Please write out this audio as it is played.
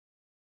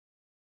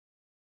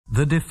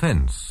The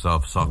defense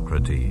of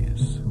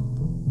Socrates.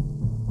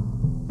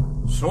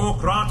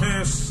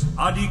 Socrates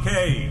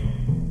adike,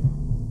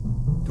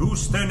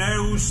 tus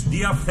teneus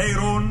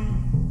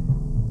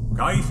diaphteron,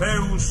 cae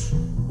Theus,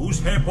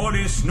 us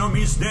hepolis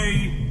nomis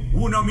Dei,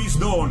 unomis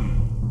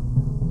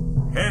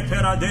don,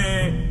 hetera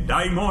de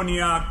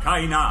daimonia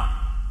caina.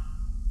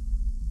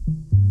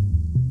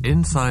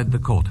 Inside the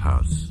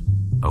courthouse,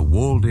 a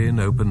walled-in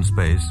open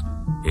space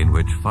in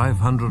which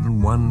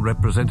 501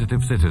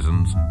 representative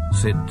citizens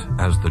sit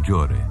as the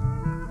jury.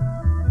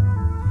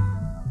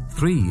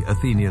 3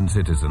 Athenian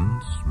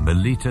citizens,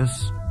 Meletus,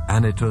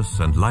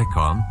 Anytus, and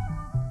Lycon,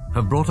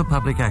 have brought a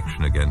public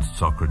action against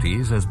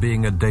Socrates as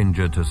being a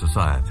danger to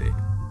society.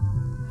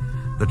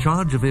 The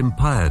charge of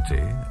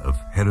impiety, of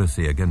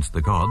heresy against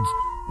the gods,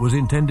 was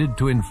intended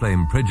to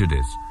inflame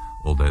prejudice,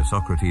 although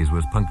Socrates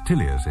was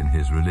punctilious in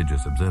his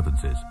religious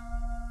observances.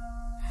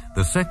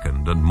 The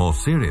second and more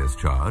serious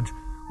charge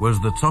was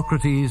that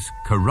Socrates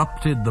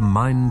corrupted the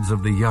minds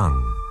of the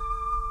young.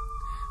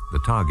 The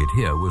target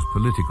here was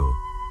political.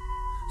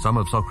 Some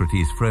of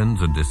Socrates'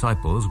 friends and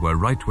disciples were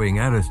right-wing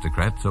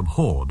aristocrats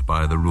abhorred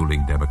by the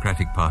ruling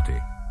Democratic Party.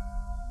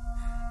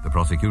 The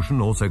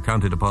prosecution also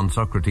counted upon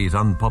Socrates'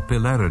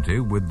 unpopularity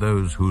with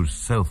those whose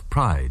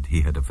self-pride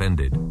he had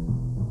offended.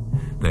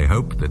 They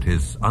hoped that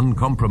his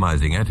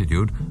uncompromising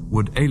attitude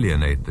would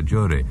alienate the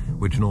jury,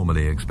 which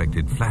normally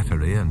expected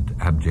flattery and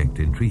abject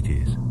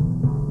entreaties.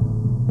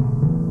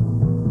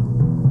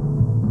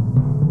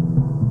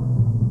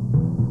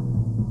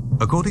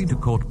 According to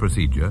court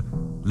procedure,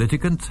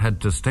 litigants had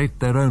to state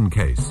their own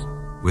case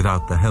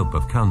without the help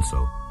of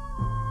counsel.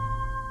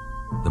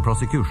 The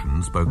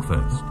prosecution spoke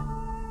first,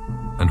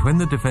 and when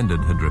the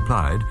defendant had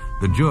replied,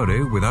 the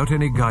jury, without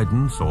any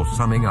guidance or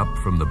summing up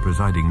from the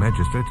presiding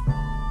magistrate,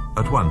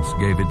 at once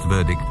gave its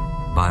verdict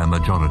by a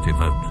majority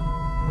vote.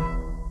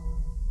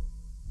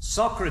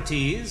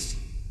 Socrates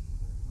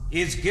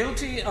is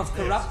guilty of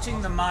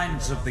corrupting the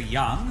minds of the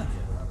young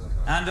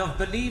and of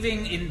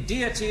believing in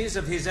deities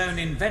of his own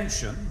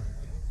invention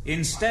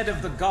instead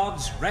of the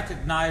gods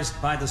recognized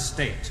by the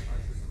state.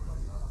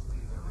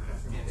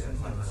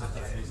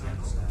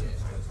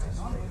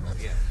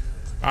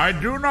 I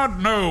do not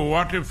know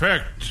what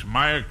effect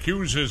my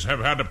accusers have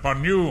had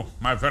upon you,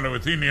 my fellow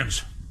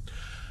Athenians.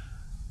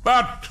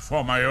 But,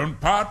 for my own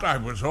part, I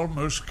was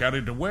almost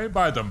carried away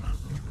by them.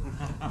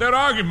 Their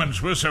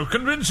arguments were so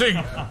convincing.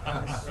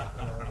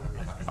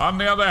 On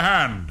the other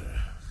hand,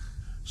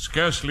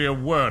 scarcely a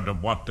word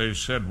of what they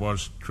said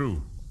was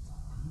true.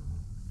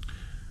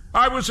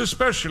 I was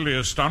especially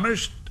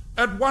astonished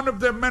at one of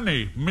their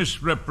many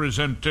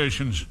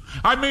misrepresentations.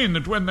 I mean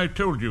that when they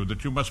told you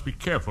that you must be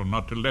careful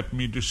not to let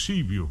me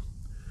deceive you,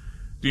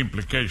 the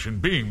implication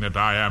being that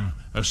I am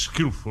a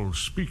skillful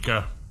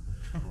speaker.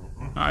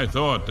 I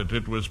thought that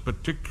it was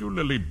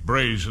particularly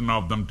brazen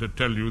of them to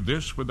tell you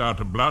this without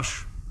a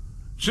blush,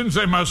 since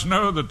they must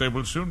know that they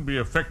will soon be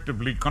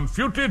effectively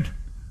confuted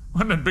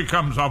when it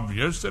becomes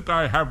obvious that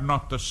I have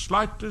not the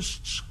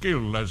slightest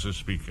skill as a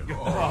speaker.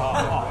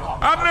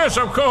 Unless,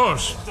 of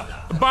course,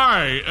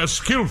 by a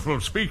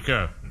skillful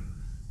speaker,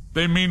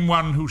 they mean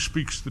one who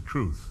speaks the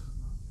truth.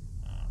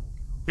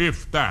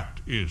 If that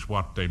is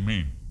what they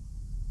mean,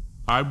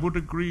 I would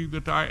agree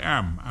that I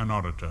am an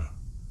orator,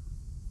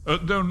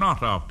 though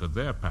not after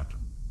their pattern.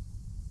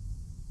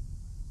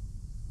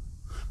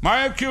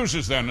 My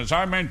accusers, then, as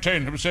I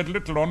maintain, have said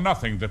little or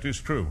nothing that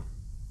is true.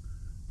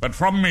 But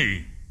from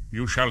me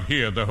you shall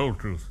hear the whole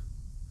truth.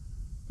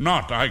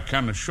 Not, I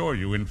can assure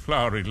you, in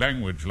flowery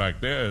language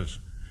like theirs,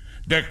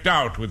 decked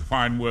out with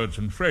fine words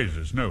and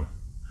phrases, no.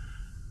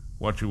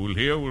 What you will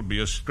hear will be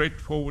a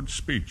straightforward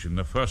speech in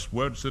the first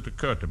words that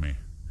occur to me,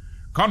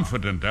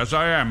 confident as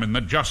I am in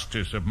the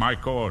justice of my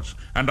cause,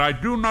 and I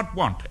do not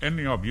want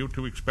any of you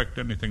to expect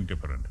anything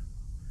different.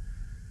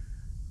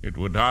 It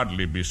would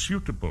hardly be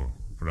suitable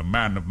for a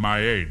man of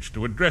my age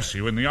to address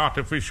you in the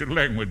artificial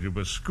language of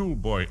a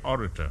schoolboy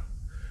orator.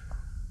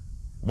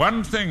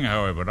 One thing,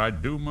 however, I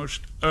do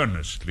most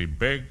earnestly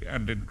beg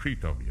and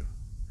entreat of you.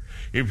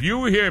 If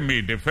you hear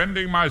me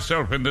defending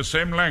myself in the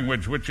same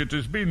language which it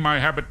has been my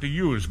habit to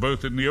use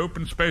both in the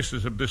open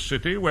spaces of this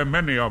city, where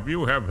many of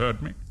you have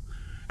heard me,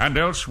 and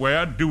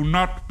elsewhere, do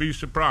not be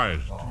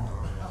surprised.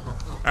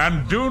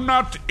 And do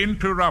not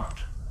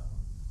interrupt.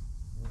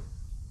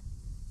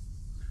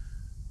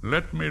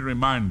 Let me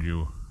remind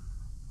you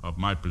of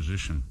my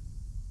position.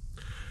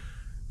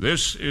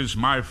 This is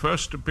my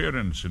first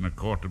appearance in a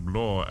court of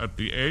law at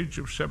the age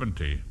of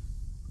 70,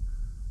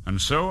 and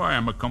so I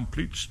am a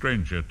complete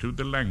stranger to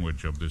the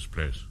language of this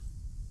place.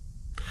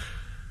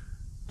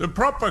 The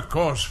proper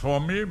course for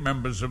me,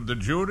 members of the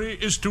jury,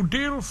 is to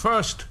deal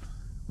first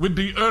with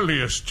the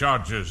earliest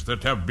charges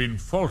that have been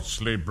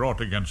falsely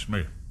brought against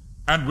me,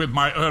 and with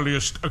my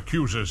earliest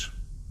accusers,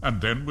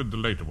 and then with the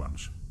later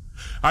ones.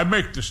 I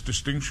make this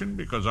distinction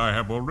because I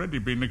have already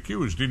been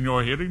accused in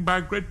your hearing by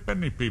a great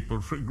many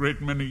people for a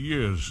great many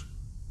years,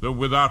 though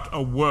without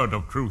a word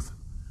of truth.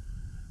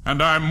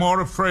 And I am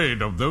more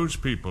afraid of those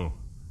people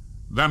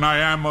than I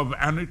am of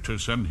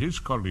Anytus and his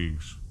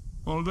colleagues,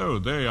 although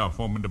they are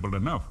formidable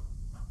enough.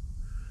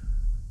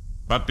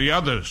 But the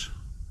others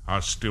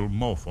are still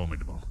more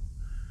formidable.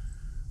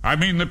 I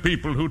mean the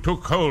people who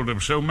took hold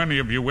of so many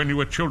of you when you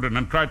were children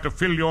and tried to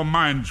fill your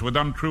minds with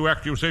untrue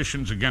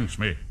accusations against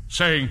me,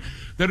 saying,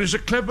 there is a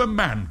clever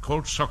man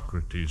called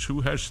Socrates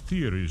who has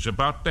theories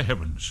about the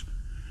heavens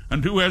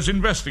and who has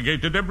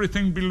investigated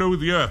everything below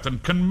the earth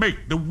and can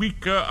make the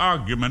weaker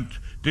argument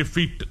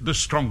defeat the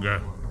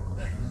stronger.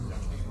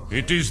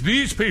 It is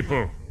these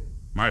people,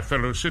 my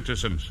fellow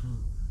citizens,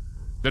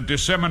 the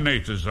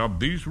disseminators of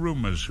these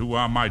rumors, who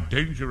are my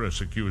dangerous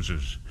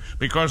accusers,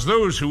 because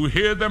those who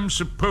hear them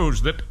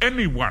suppose that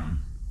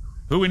anyone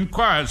who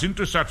inquires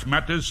into such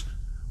matters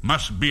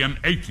must be an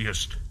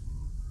atheist.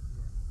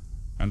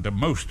 And the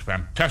most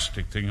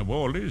fantastic thing of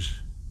all is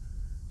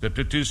that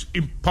it is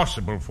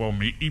impossible for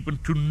me even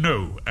to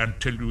know and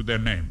tell you their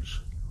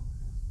names,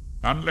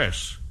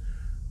 unless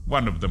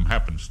one of them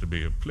happens to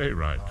be a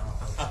playwright.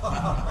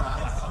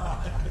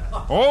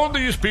 All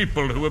these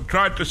people who have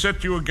tried to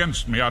set you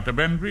against me out of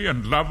envy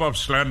and love of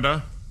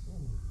slander,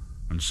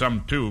 and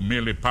some too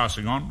merely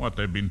passing on what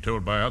they've been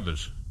told by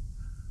others,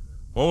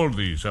 all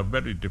these are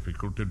very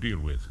difficult to deal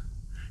with.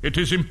 It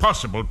is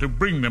impossible to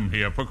bring them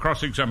here for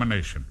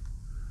cross-examination.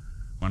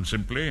 One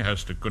simply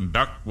has to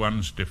conduct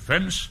one's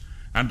defense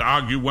and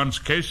argue one's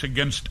case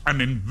against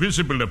an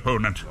invisible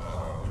opponent,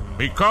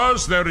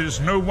 because there is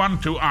no one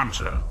to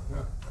answer.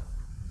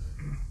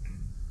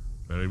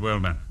 Very well,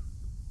 then.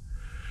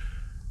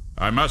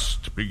 I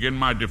must begin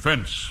my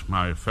defense,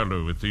 my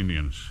fellow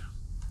Athenians,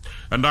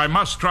 and I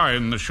must try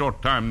in the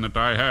short time that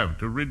I have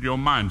to rid your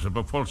minds of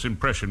a false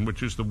impression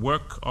which is the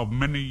work of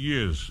many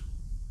years.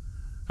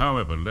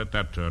 However, let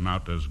that turn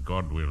out as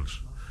God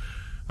wills.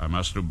 I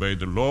must obey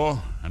the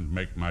law and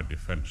make my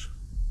defense.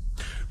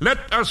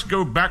 Let us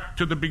go back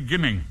to the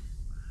beginning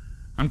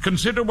and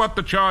consider what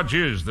the charge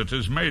is that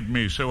has made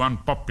me so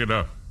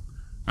unpopular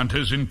and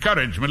has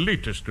encouraged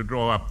Meletus to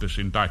draw up this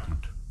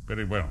indictment.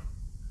 Very well.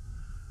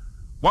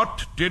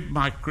 What did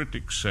my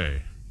critics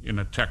say in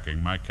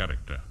attacking my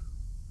character?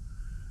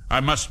 I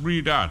must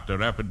read out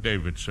their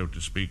affidavit, so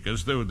to speak,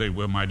 as though they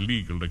were my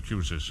legal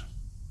accusers.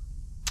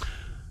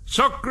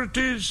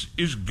 Socrates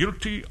is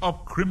guilty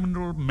of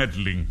criminal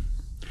meddling,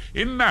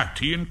 in that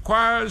he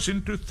inquires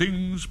into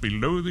things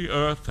below the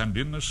earth and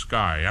in the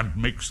sky, and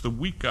makes the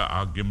weaker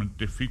argument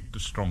defeat the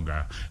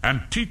stronger,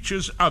 and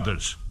teaches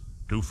others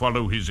to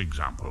follow his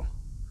example.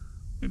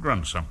 It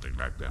runs something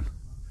like that.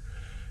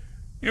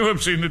 You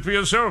have seen it for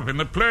yourself in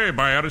the play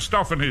by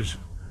Aristophanes,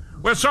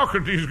 where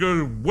Socrates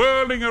goes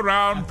whirling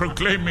around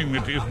proclaiming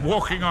that he is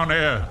walking on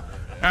air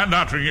and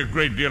uttering a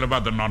great deal of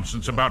other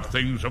nonsense about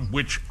things of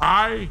which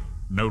I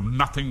know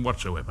nothing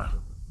whatsoever.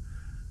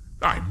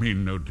 I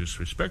mean no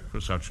disrespect for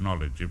such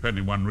knowledge, if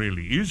anyone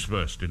really is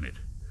versed in it.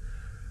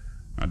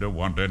 I don't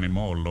want any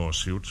more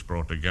lawsuits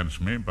brought against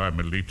me by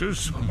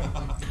Meletus.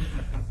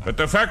 But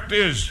the fact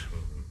is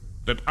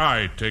that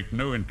I take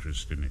no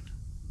interest in it.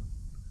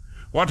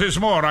 What is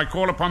more, I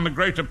call upon the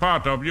greater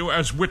part of you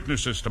as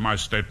witnesses to my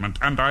statement,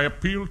 and I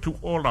appeal to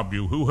all of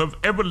you who have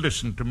ever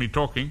listened to me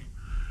talking,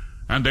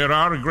 and there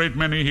are a great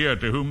many here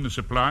to whom this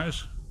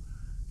applies,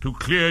 to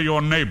clear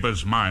your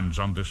neighbors' minds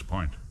on this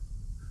point.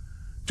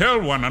 Tell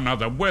one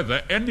another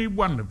whether any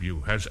one of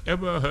you has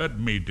ever heard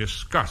me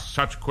discuss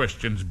such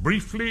questions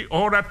briefly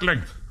or at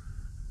length,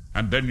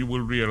 and then you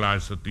will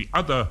realize that the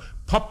other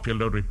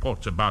popular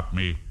reports about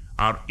me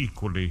are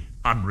equally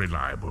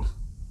unreliable.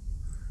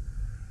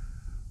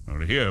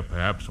 Well, here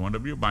perhaps one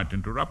of you might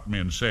interrupt me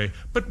and say,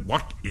 but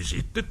what is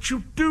it that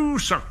you do,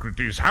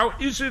 Socrates? How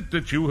is it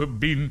that you have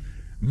been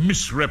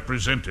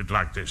misrepresented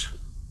like this?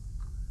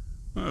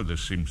 Well,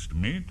 this seems to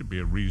me to be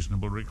a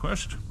reasonable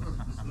request.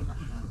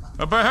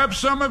 Perhaps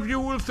some of you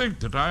will think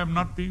that I am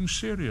not being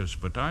serious,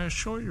 but I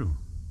assure you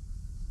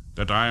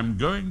that I am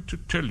going to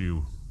tell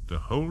you the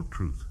whole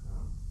truth.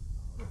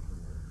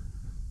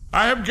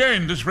 I have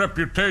gained this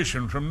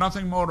reputation from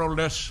nothing more or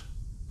less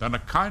than a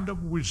kind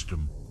of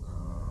wisdom.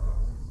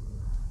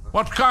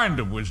 What kind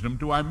of wisdom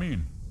do I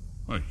mean?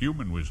 Well,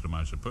 human wisdom,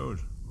 I suppose.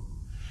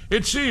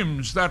 It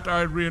seems that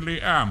I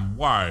really am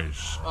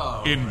wise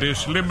in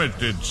this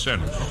limited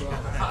sense.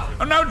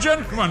 And now,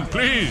 gentlemen,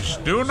 please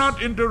do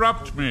not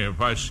interrupt me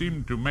if I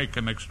seem to make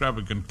an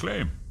extravagant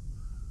claim.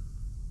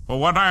 For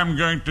what I am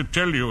going to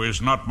tell you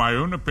is not my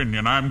own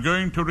opinion. I am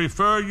going to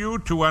refer you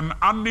to an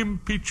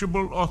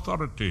unimpeachable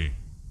authority.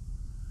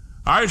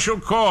 I shall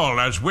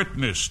call as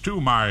witness to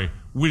my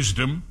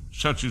wisdom,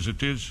 such as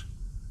it is,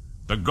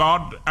 the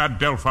god at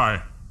Delphi.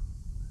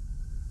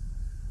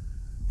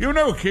 You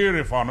know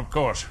Chaerephon, of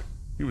course.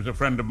 He was a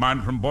friend of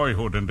mine from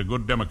boyhood and a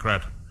good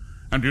Democrat.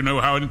 And you know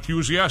how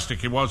enthusiastic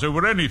he was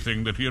over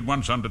anything that he had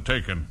once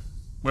undertaken.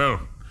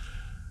 Well,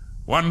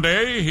 one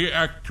day he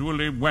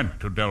actually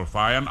went to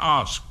Delphi and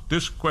asked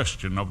this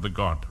question of the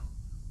god,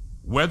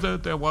 whether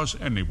there was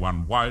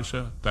anyone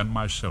wiser than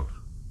myself.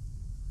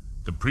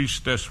 The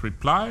priestess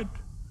replied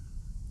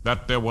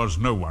that there was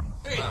no one.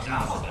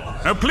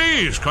 Now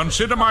please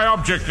consider my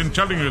object in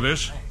telling you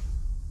this.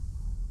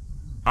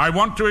 I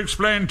want to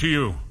explain to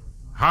you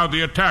how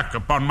the attack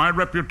upon my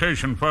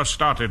reputation first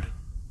started.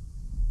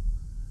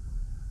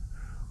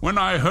 When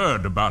I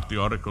heard about the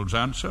oracle's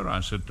answer,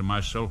 I said to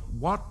myself,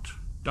 what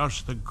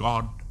does the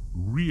god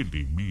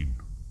really mean?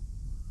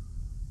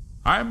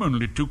 I am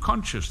only too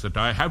conscious that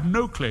I have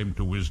no claim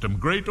to wisdom,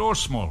 great or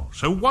small.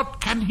 So what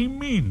can he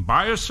mean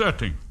by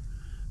asserting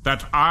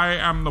that I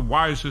am the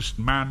wisest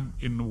man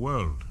in the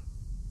world?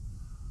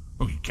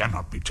 Oh, he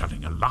cannot be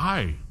telling a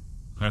lie.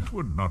 That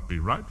would not be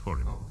right for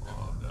him.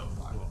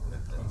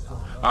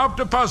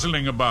 After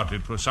puzzling about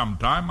it for some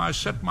time, I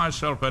set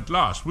myself at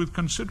last, with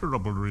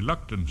considerable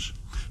reluctance,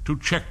 to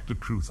check the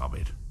truth of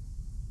it.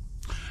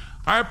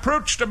 I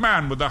approached a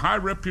man with a high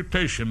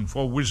reputation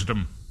for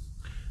wisdom,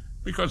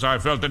 because I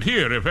felt that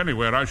here, if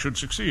anywhere, I should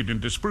succeed in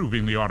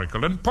disproving the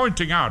oracle, and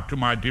pointing out to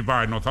my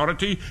divine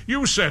authority,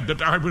 you said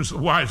that I was the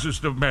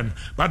wisest of men,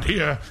 but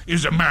here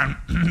is a man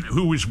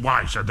who is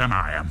wiser than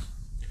I am.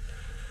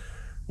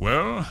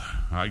 Well,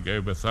 I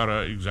gave a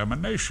thorough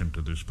examination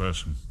to this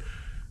person.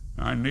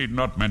 I need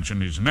not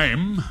mention his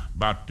name,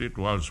 but it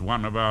was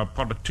one of our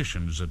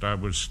politicians that I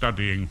was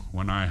studying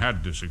when I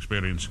had this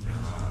experience.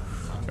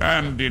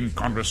 And in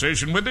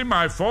conversation with him,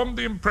 I formed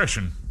the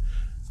impression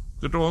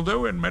that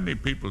although in many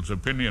people's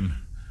opinion,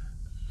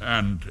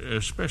 and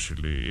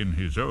especially in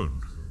his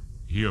own,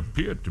 he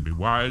appeared to be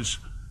wise,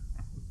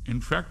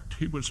 in fact,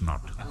 he was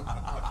not.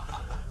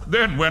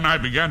 Then, when I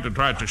began to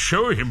try to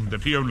show him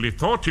that he only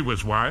thought he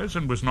was wise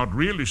and was not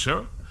really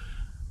so,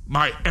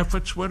 my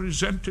efforts were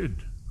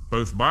resented,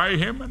 both by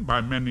him and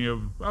by many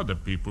of other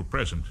people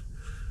present.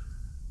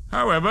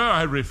 However,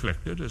 I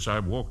reflected as I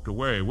walked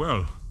away,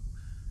 well,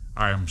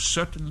 I am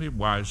certainly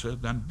wiser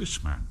than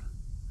this man.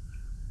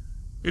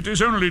 It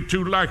is only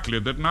too likely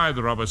that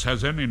neither of us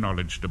has any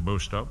knowledge to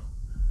boast of,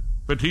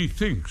 but he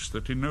thinks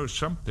that he knows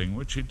something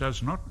which he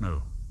does not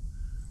know,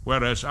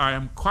 whereas I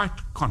am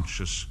quite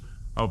conscious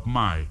of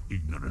my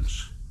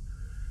ignorance.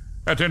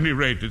 At any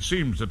rate, it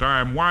seems that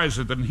I am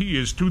wiser than he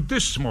is to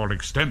this small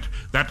extent,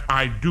 that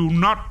I do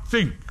not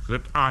think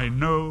that I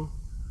know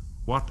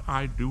what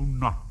I do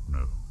not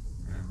know.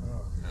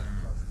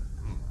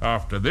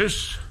 After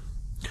this,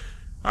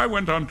 I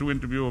went on to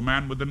interview a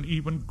man with an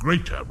even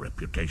greater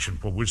reputation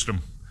for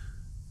wisdom,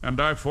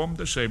 and I formed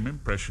the same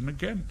impression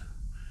again.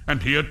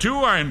 And here, too,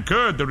 I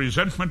incurred the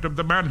resentment of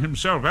the man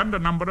himself and a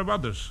number of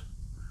others.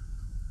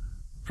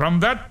 From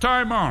that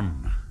time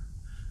on,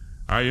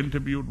 I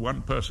interviewed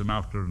one person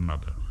after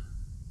another.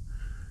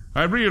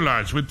 I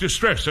realized with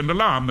distress and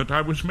alarm that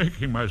I was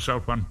making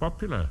myself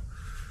unpopular,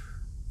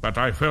 but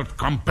I felt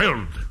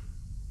compelled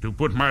to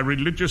put my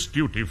religious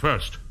duty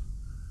first.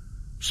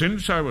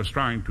 Since I was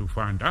trying to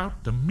find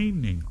out the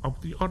meaning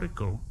of the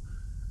oracle,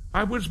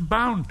 I was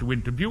bound to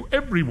interview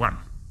everyone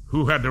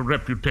who had a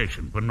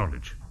reputation for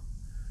knowledge.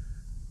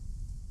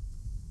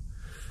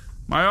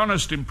 My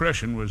honest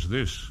impression was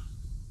this.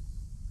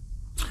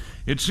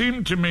 It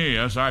seemed to me,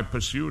 as I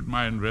pursued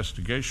my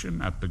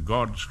investigation at the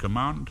god's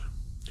command,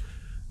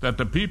 that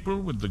the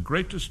people with the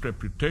greatest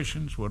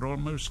reputations were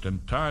almost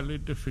entirely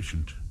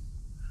deficient,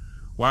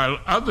 while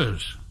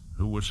others,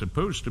 who were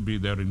supposed to be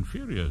their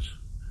inferiors,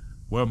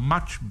 were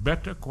much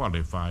better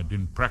qualified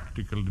in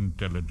practical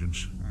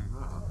intelligence.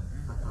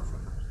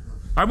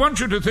 I want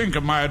you to think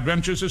of my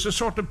adventures as a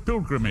sort of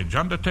pilgrimage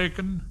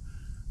undertaken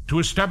to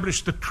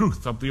establish the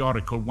truth of the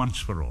oracle once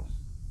for all.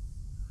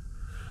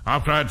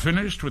 After I had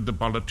finished with the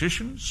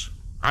politicians,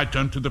 I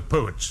turned to the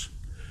poets,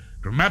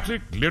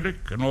 dramatic,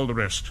 lyric, and all the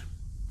rest,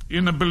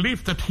 in the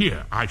belief that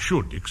here I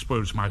should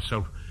expose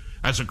myself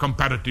as a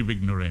comparative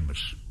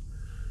ignoramus.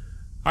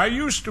 I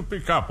used to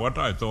pick up what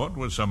I thought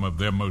were some of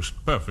their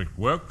most perfect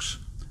works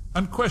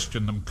and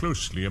question them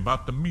closely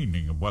about the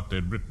meaning of what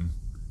they'd written,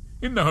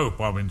 in the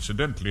hope of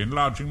incidentally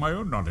enlarging my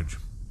own knowledge.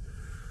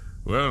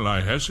 Well,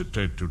 I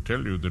hesitate to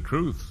tell you the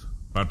truth,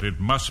 but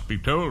it must be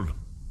told.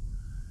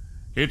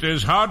 It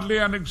is hardly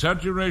an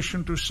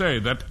exaggeration to say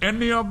that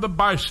any of the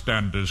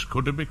bystanders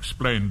could have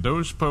explained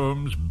those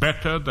poems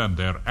better than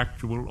their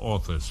actual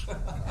authors.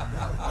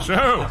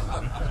 So,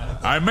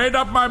 I made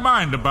up my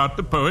mind about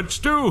the poets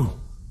too.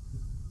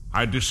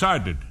 I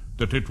decided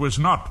that it was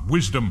not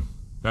wisdom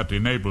that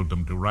enabled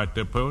them to write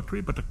their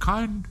poetry, but a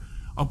kind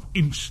of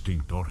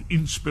instinct or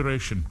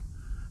inspiration,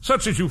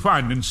 such as you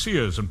find in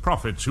seers and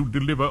prophets who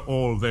deliver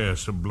all their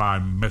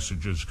sublime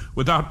messages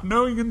without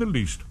knowing in the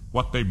least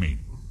what they mean.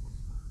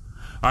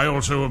 I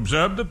also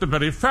observed that the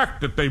very fact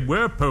that they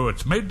were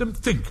poets made them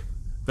think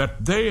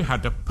that they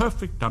had a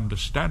perfect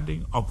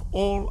understanding of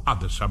all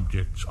other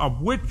subjects,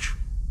 of which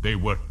they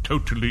were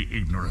totally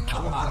ignorant.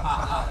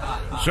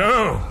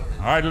 So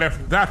I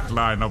left that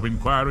line of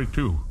inquiry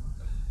too,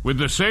 with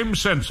the same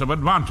sense of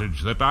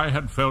advantage that I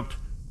had felt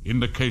in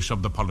the case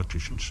of the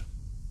politicians.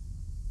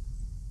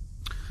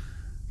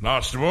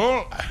 Last of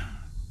all,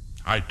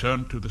 I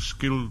turned to the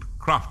skilled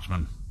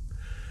craftsman.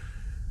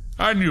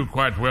 I knew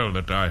quite well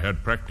that I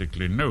had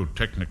practically no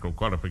technical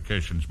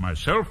qualifications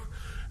myself,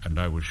 and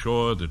I was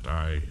sure that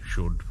I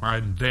should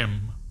find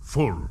them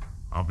full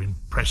of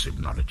impressive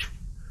knowledge.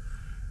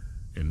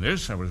 In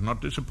this I was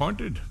not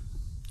disappointed.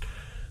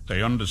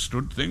 They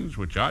understood things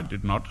which I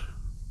did not,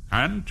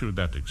 and to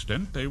that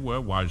extent they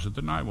were wiser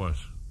than I was.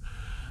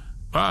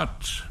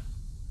 But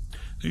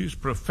These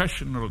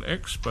professional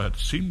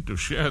experts seem to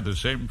share the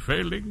same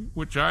failing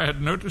which I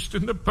had noticed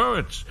in the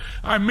poets.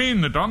 I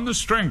mean that on the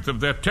strength of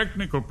their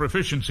technical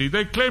proficiency,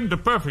 they claimed a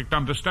perfect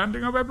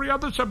understanding of every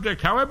other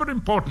subject, however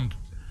important.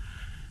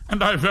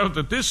 And I felt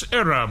that this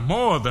error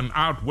more than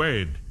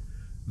outweighed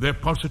their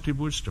positive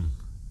wisdom.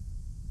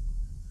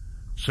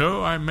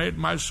 So I made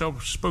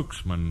myself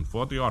spokesman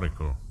for the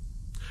oracle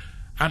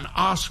and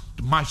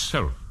asked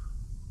myself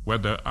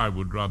whether I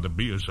would rather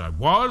be as I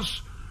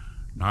was,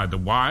 neither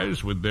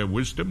wise with their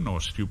wisdom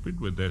nor stupid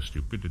with their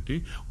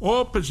stupidity,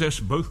 or possess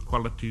both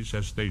qualities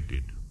as they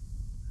did.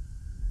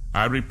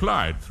 I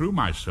replied through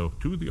myself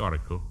to the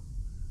oracle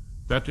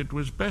that it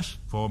was best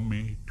for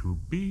me to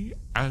be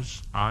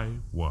as I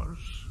was.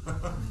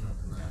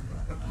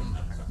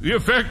 The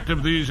effect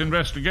of these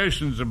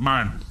investigations of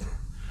mine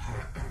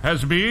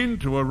has been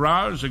to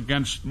arouse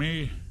against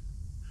me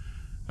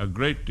a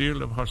great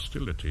deal of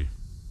hostility,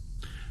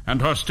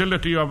 and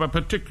hostility of a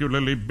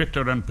particularly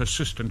bitter and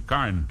persistent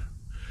kind,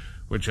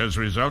 which has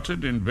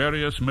resulted in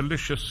various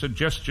malicious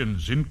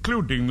suggestions,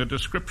 including the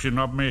description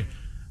of me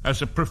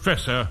as a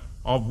professor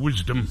of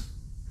wisdom.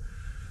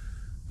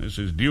 This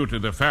is due to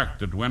the fact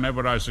that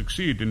whenever I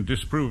succeed in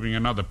disproving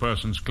another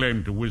person's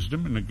claim to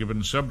wisdom in a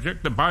given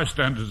subject, the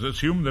bystanders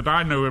assume that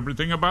I know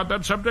everything about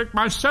that subject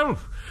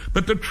myself.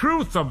 But the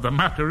truth of the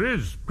matter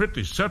is,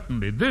 pretty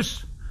certainly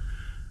this,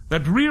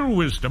 that real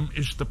wisdom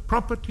is the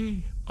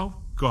property of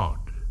God.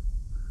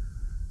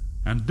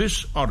 And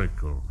this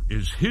oracle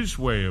is his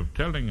way of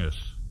telling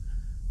us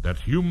that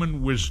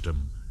human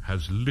wisdom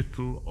has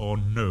little or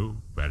no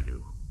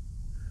value.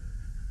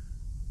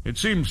 It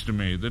seems to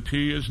me that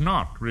he is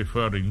not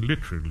referring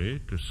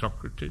literally to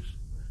Socrates.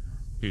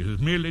 He has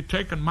merely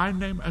taken my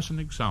name as an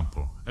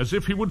example, as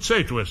if he would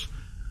say to us,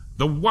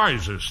 the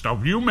wisest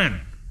of you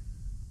men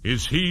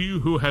is he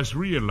who has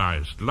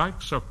realized,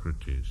 like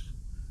Socrates,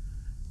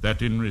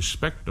 that in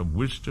respect of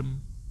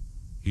wisdom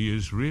he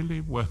is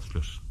really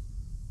worthless.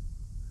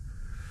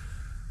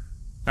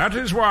 That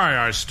is why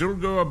I still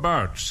go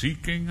about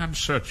seeking and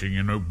searching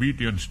in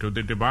obedience to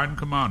the divine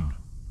command.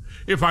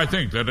 If I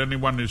think that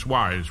anyone is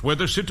wise,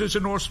 whether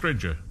citizen or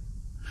stranger,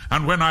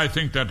 and when I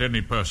think that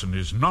any person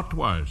is not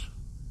wise,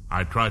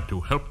 I try to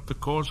help the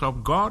cause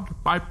of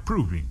God by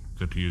proving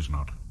that he is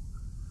not.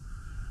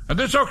 And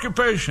this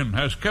occupation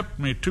has kept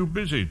me too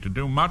busy to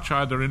do much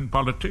either in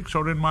politics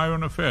or in my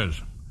own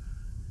affairs.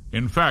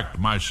 In fact,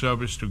 my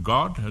service to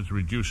God has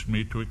reduced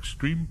me to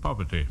extreme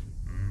poverty.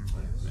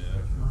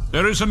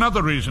 There is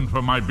another reason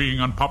for my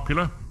being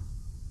unpopular.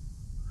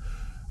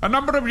 A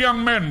number of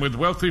young men with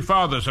wealthy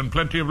fathers and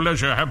plenty of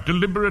leisure have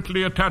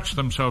deliberately attached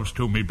themselves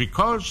to me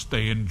because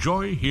they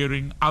enjoy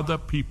hearing other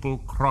people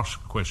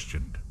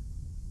cross-questioned.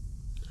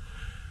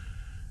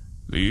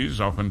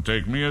 These often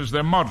take me as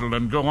their model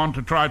and go on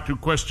to try to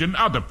question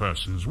other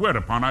persons,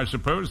 whereupon I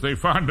suppose they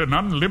find an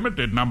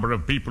unlimited number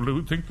of people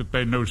who think that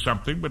they know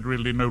something but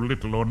really know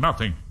little or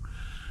nothing.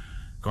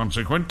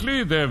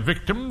 Consequently, their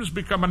victims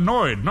become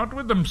annoyed, not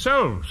with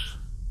themselves,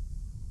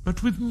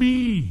 but with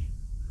me.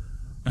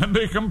 And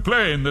they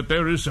complain that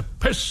there is a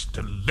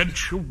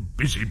pestilential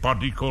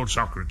busybody called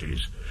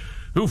Socrates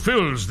who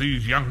fills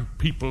these young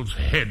people's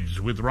heads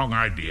with wrong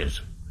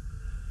ideas.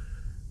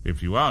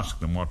 If you ask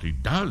them what he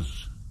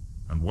does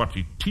and what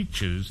he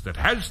teaches that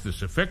has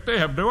this effect, they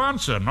have no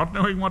answer, not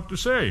knowing what to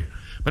say.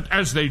 But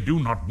as they do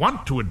not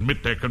want to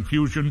admit their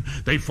confusion,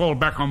 they fall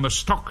back on the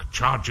stock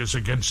charges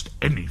against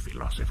any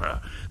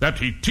philosopher, that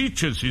he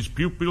teaches his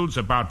pupils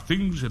about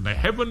things in the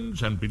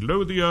heavens and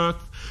below the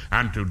earth,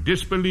 and to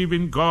disbelieve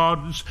in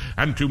gods,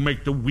 and to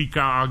make the weaker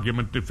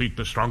argument defeat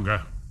the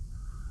stronger.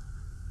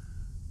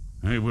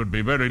 They would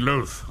be very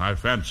loath, I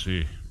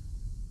fancy,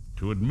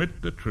 to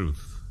admit the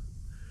truth,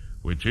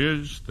 which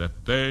is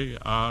that they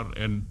are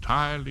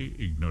entirely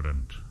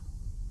ignorant.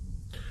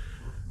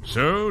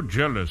 So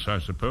jealous, I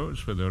suppose,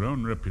 for their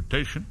own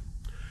reputation,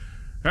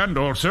 and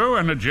also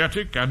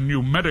energetic and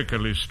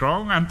numerically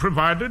strong, and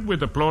provided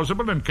with a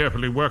plausible and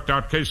carefully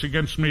worked-out case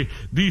against me,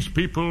 these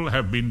people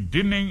have been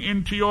dinning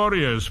into your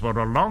ears for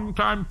a long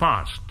time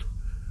past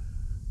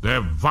their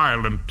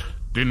violent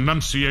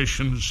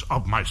denunciations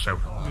of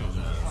myself.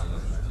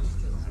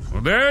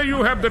 Well, there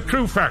you have the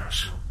true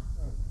facts,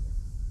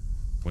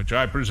 which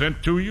I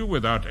present to you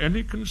without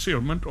any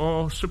concealment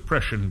or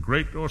suppression,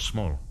 great or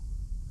small.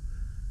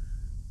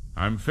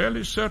 I'm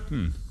fairly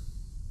certain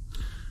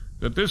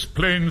that this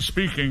plain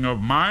speaking of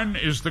mine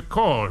is the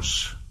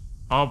cause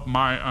of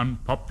my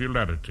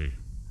unpopularity.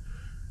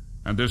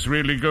 And this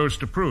really goes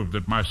to prove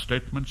that my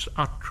statements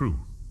are true,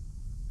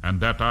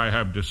 and that I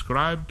have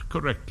described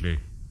correctly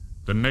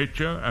the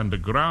nature and the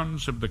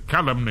grounds of the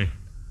calumny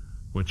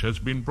which has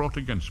been brought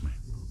against me.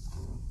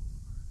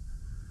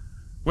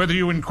 Whether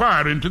you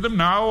inquire into them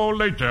now or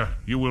later,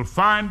 you will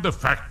find the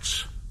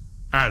facts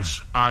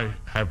as I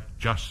have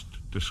just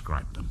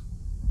described them.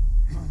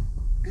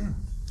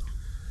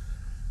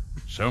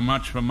 So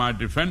much for my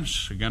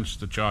defense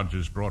against the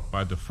charges brought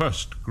by the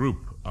first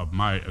group of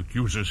my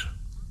accusers.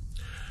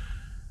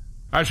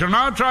 I shall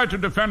now try to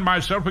defend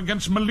myself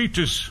against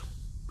Miletus,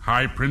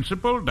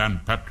 high-principled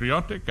and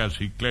patriotic as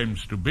he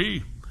claims to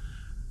be,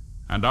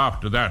 and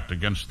after that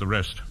against the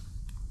rest.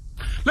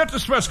 Let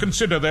us first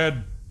consider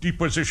their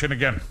deposition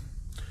again,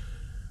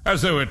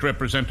 as though it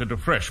represented a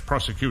fresh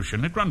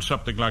prosecution. It runs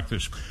something like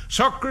this.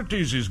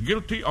 Socrates is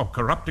guilty of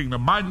corrupting the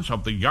minds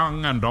of the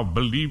young and of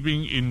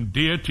believing in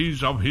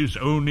deities of his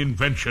own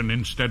invention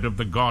instead of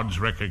the gods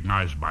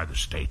recognized by the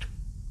state.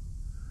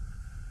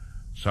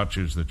 Such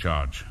is the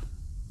charge.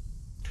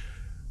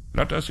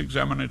 Let us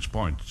examine its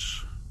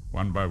points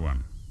one by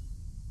one.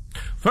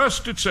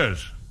 First, it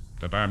says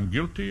that I am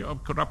guilty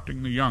of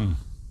corrupting the young.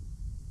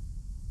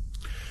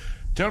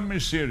 Tell me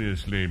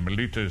seriously,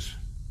 Meletus,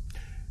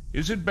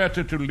 is it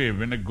better to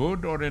live in a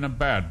good or in a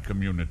bad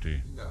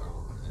community?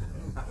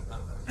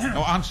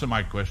 Now answer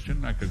my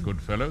question like a good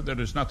fellow.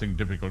 There is nothing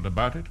difficult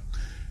about it.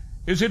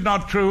 Is it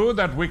not true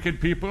that wicked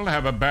people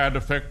have a bad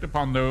effect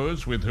upon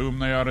those with whom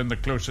they are in the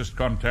closest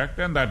contact,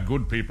 and that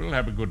good people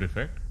have a good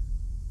effect?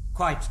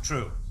 Quite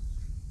true.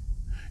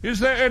 Is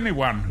there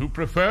anyone who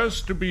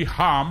prefers to be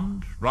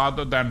harmed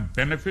rather than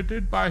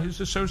benefited by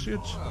his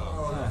associates?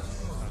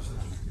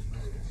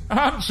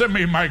 Answer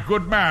me, my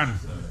good man.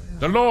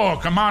 The law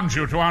commands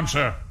you to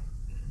answer.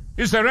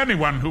 Is there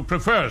anyone who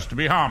prefers to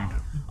be harmed?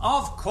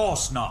 Of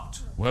course not.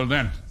 Well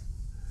then,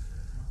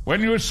 when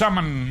you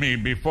summon me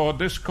before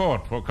this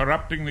court for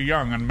corrupting the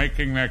young and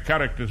making their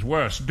characters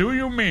worse, do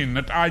you mean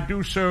that I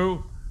do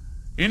so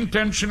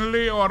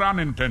intentionally or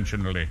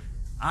unintentionally?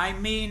 I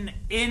mean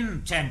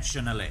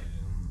intentionally.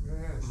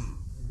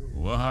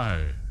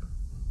 Why,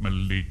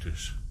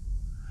 Meletus,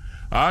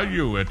 are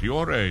you at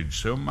your age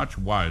so much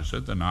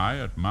wiser than I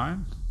at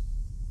mine?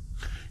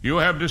 You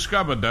have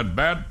discovered that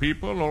bad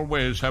people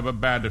always have a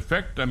bad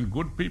effect and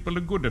good people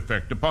a good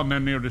effect upon their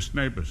nearest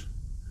neighbors.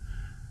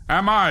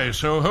 Am I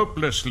so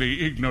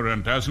hopelessly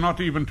ignorant as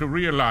not even to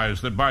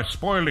realize that by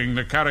spoiling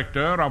the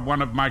character of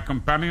one of my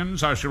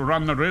companions I shall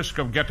run the risk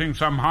of getting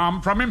some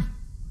harm from him?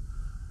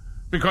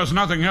 Because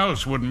nothing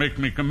else would make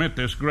me commit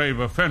this grave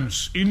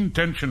offense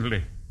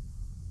intentionally.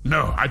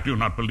 No, I do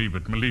not believe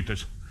it,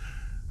 Meletus,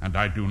 and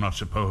I do not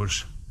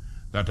suppose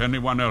that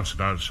anyone else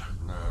does.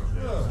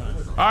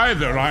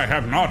 Either I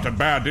have not a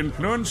bad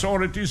influence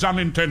or it is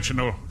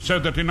unintentional, so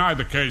that in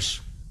either case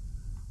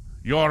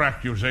your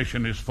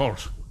accusation is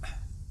false.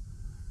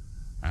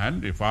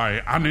 And if I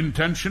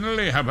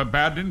unintentionally have a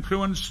bad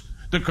influence,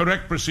 the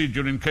correct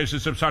procedure in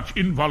cases of such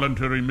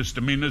involuntary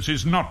misdemeanors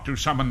is not to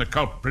summon the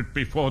culprit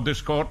before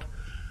this court,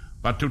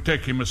 but to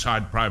take him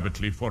aside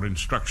privately for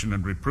instruction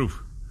and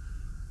reproof.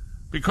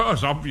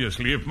 Because,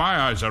 obviously, if my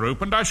eyes are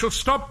opened, I shall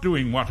stop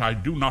doing what I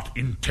do not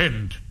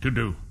intend to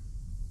do.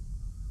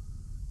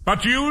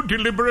 But you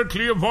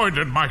deliberately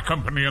avoided my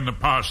company in the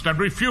past and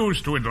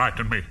refused to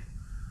enlighten me.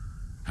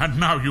 And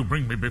now you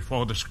bring me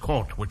before this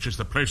court, which is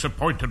the place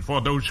appointed for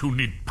those who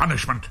need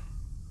punishment,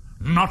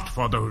 not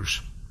for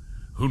those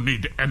who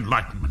need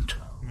enlightenment.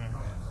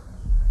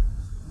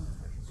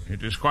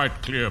 It is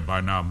quite clear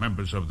by now,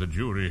 members of the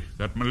jury,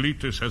 that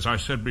Meletus, as I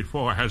said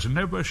before, has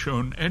never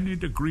shown any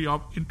degree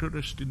of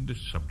interest in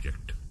this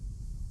subject.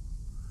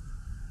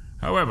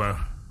 However,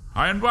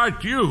 I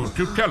invite you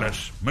to tell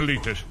us,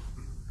 Meletus,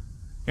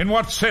 in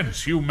what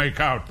sense you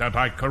make out that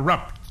I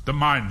corrupt the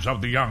minds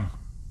of the young.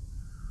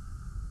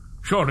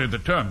 Surely the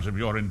terms of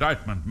your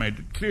indictment made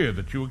it clear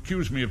that you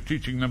accuse me of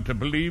teaching them to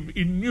believe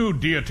in new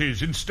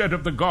deities instead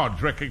of the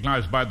gods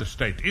recognized by the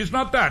state. Is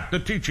not that the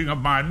teaching of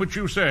mine which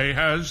you say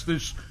has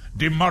this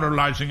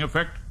demoralizing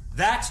effect?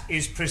 That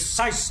is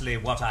precisely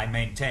what I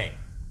maintain.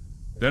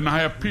 Then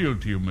I appeal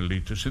to you,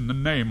 Meletus, in the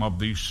name of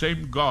these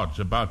same gods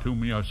about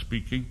whom we are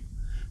speaking,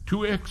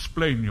 to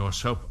explain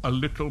yourself a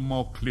little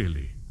more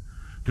clearly,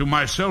 to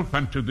myself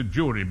and to the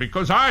jury,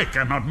 because I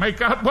cannot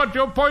make out what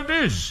your point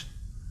is.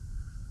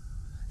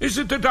 Is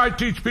it that I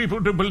teach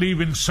people to believe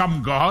in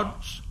some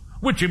gods,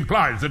 which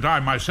implies that I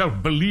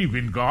myself believe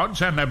in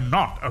gods and am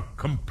not a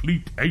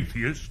complete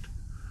atheist,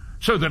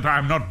 so that I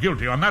am not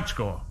guilty on that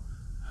score,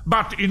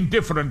 but in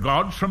different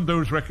gods from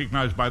those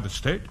recognized by the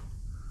state,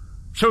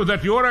 so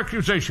that your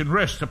accusation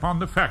rests upon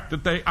the fact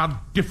that they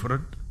are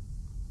different?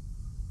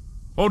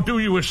 Or do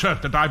you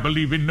assert that I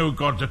believe in no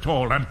gods at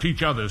all and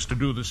teach others to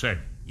do the same?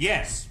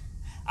 Yes,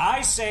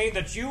 I say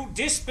that you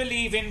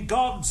disbelieve in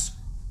gods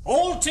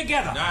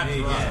altogether.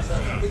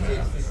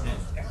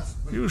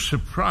 You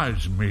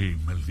surprise me,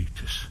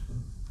 Meletus.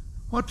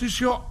 What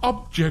is your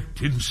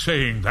object in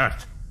saying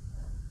that?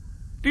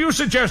 Do you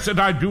suggest that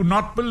I do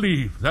not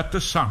believe that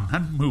the sun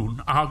and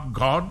moon are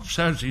gods,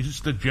 as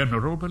is the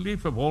general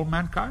belief of all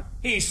mankind?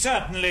 He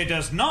certainly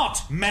does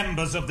not,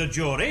 members of the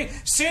jury,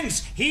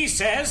 since he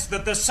says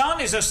that the sun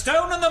is a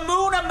stone and the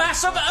moon a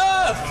mass of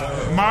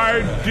earth. My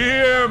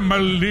dear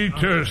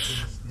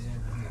Meletus,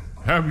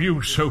 have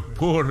you so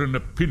poor an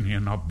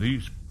opinion of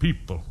these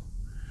people?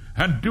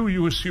 And do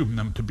you assume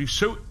them to be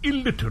so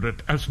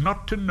illiterate as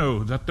not to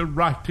know that the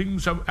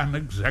writings of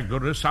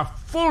Anaxagoras are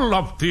full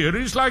of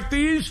theories like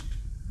these?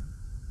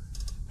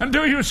 And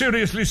do you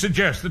seriously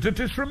suggest that it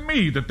is from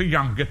me that the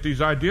young get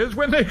these ideas,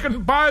 when they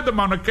can buy them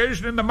on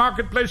occasion in the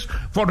marketplace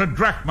for a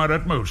drachma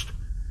at most?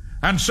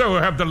 and so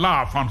have the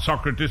laugh on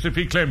Socrates if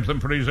he claims them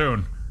for his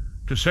own,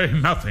 to say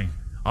nothing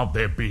of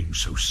their being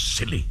so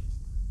silly.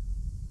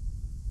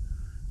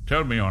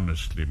 Tell me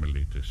honestly,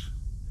 Meletus,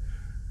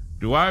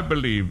 do I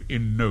believe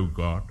in no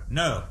God?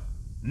 No,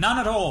 none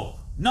at all,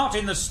 not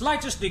in the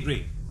slightest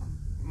degree.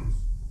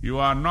 You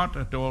are not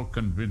at all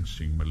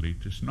convincing,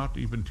 Meletus, not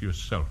even to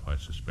yourself, I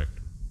suspect.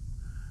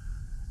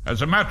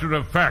 As a matter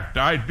of fact,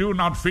 I do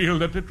not feel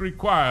that it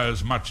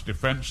requires much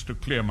defense to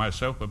clear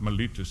myself of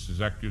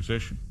Meletus's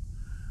accusation.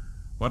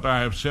 What I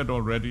have said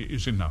already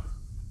is enough.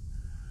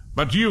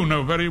 But you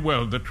know very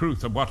well the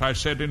truth of what I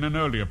said in an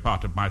earlier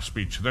part of my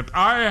speech, that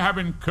I have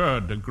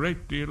incurred a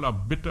great deal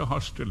of bitter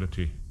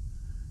hostility,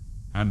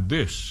 and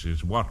this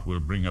is what will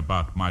bring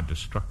about my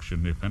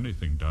destruction, if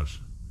anything does.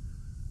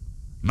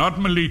 Not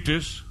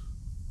Meletus,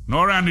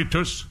 nor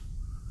Anytus,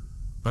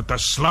 but the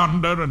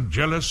slander and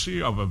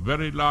jealousy of a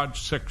very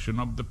large section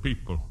of the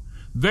people.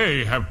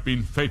 They have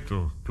been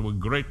fatal to a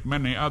great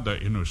many other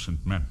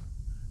innocent men,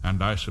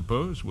 and I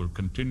suppose will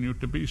continue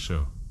to be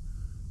so.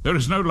 There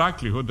is no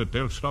likelihood that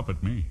they'll stop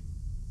at me.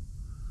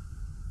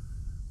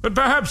 But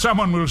perhaps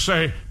someone will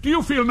say, do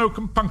you feel no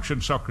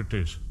compunction,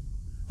 Socrates,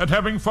 at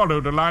having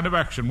followed a line of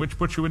action which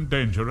puts you in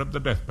danger of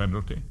the death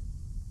penalty?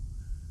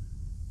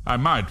 I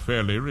might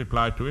fairly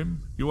reply to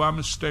him, you are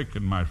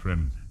mistaken, my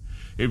friend,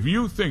 if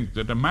you think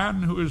that a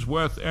man who is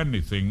worth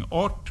anything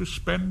ought to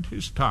spend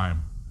his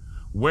time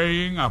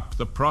weighing up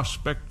the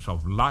prospects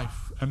of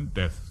life and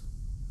death.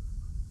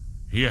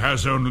 He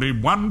has only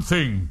one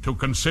thing to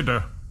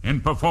consider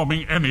in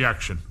performing any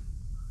action.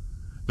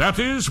 That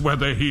is,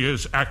 whether he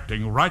is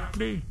acting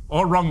rightly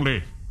or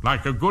wrongly,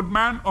 like a good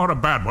man or a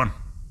bad one.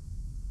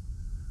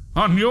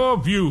 On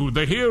your view,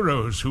 the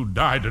heroes who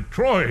died at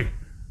Troy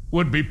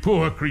would be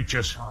poor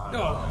creatures.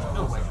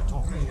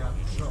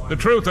 The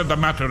truth of the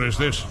matter is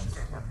this.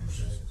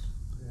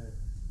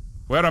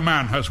 Where a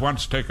man has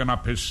once taken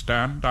up his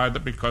stand, either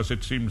because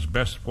it seems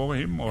best for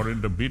him or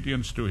in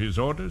obedience to his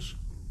orders,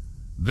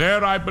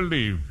 there I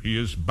believe he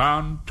is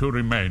bound to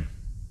remain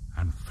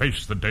and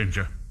face the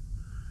danger,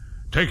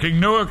 taking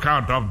no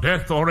account of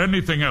death or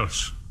anything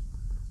else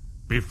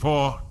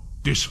before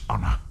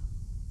dishonor.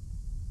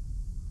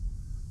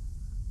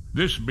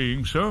 This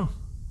being so,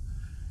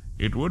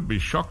 it would be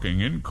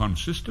shocking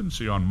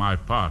inconsistency on my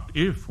part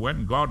if,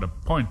 when God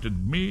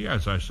appointed me,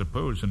 as I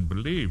suppose and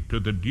believe, to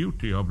the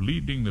duty of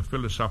leading the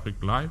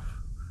philosophic life,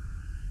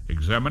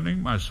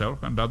 examining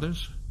myself and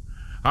others,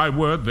 I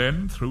were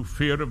then, through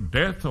fear of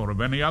death or of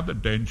any other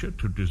danger,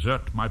 to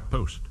desert my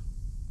post.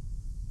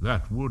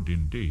 That would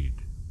indeed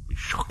be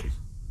shocking.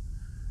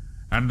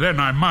 And then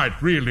I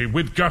might really,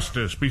 with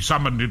justice, be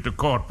summoned into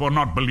court for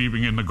not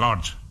believing in the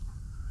gods,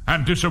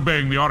 and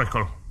disobeying the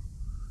oracle,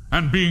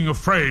 and being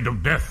afraid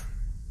of death,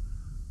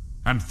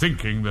 and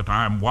thinking that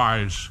I am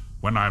wise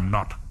when I am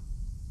not.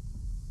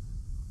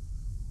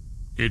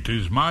 It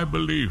is my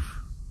belief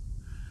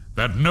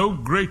that no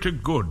greater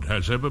good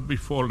has ever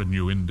befallen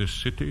you in this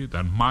city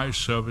than my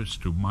service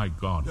to my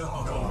God.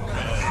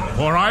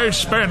 For I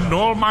spend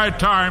all my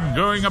time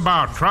going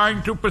about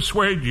trying to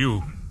persuade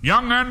you,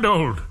 young and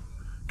old,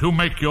 to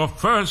make your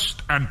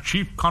first and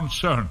chief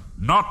concern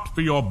not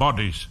for your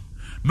bodies,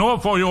 nor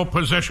for your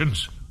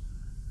possessions,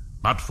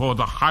 but for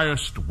the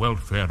highest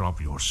welfare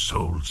of your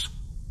souls.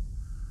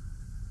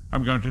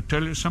 I'm going to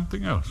tell you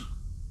something else.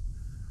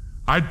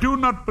 I do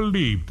not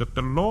believe that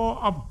the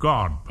law of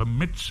God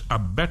permits a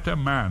better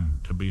man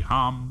to be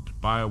harmed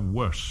by a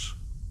worse.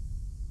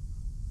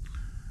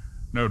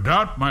 No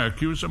doubt my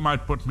accuser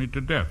might put me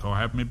to death or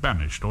have me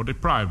banished or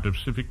deprived of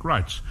civic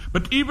rights.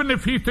 But even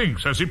if he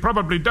thinks, as he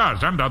probably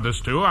does, and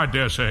others too, I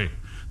dare say,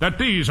 that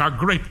these are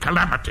great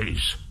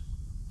calamities,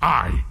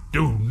 I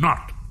do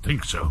not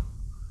think so.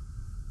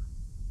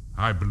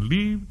 I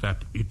believe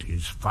that it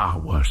is far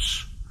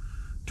worse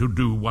to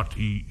do what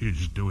he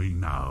is doing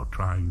now,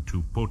 trying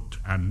to put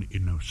an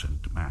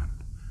innocent man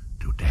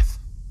to death.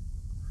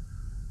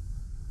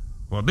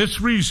 For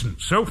this reason,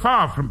 so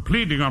far from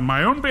pleading on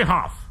my own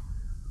behalf,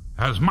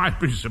 as might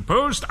be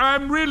supposed, I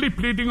am really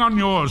pleading on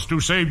yours to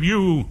save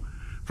you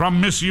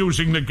from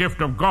misusing the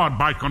gift of God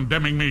by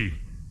condemning me.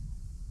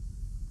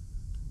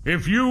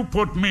 If you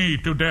put me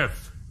to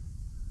death,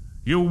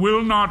 you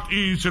will not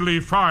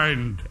easily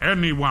find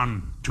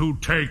anyone to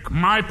take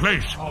my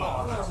place.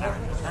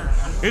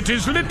 It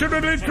is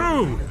literally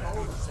true,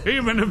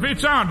 even if it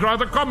sounds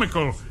rather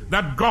comical,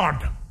 that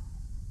God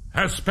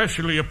has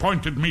specially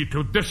appointed me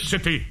to this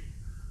city,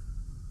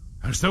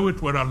 as though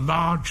it were a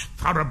large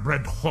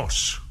thoroughbred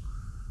horse,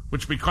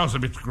 which because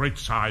of its great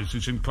size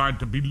is inclined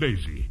to be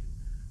lazy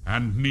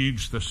and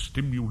needs the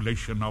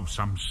stimulation of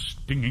some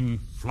stinging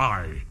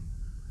fly.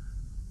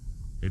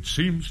 It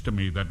seems to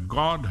me that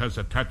God has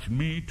attached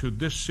me to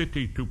this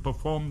city to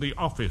perform the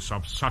office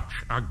of such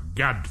a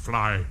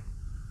gadfly,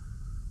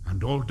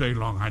 and all day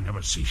long I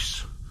never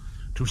cease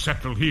to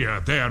settle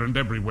here, there, and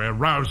everywhere,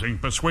 rousing,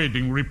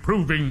 persuading,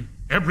 reproving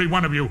every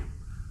one of you.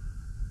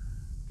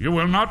 You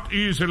will not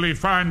easily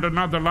find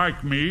another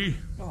like me,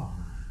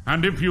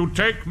 and if you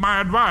take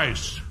my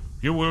advice,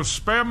 you will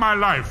spare my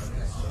life.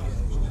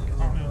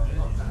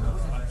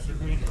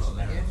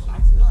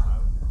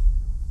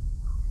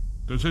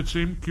 Does it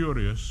seem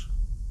curious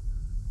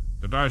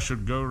that I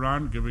should go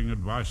round giving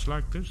advice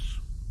like this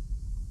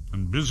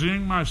and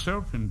busying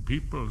myself in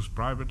people's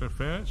private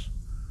affairs,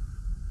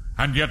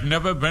 and yet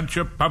never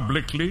venture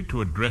publicly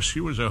to address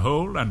you as a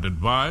whole and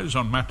advise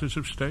on matters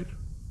of state?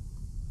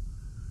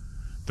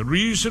 The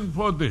reason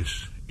for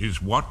this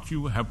is what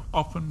you have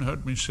often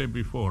heard me say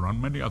before on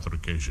many other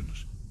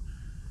occasions,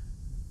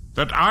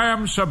 that I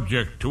am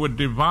subject to a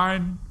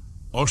divine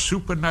or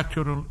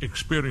supernatural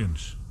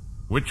experience,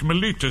 which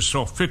Meletus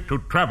saw fit to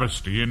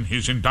travesty in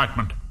his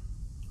indictment.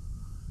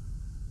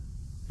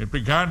 It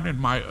began in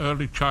my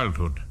early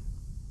childhood,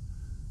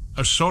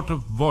 a sort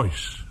of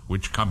voice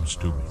which comes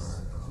to me.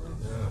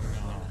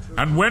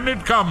 And when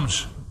it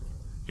comes,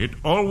 it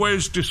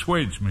always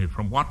dissuades me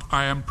from what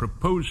I am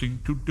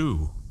proposing to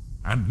do,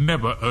 and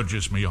never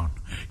urges me on.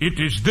 It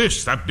is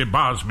this that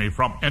debars me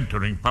from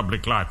entering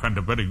public life, and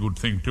a very good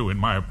thing too, in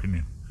my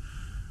opinion.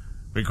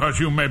 Because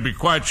you may be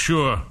quite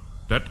sure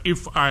that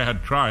if I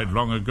had tried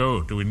long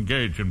ago to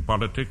engage in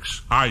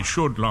politics, I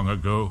should long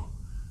ago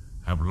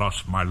have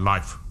lost my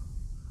life,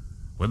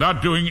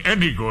 without doing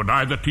any good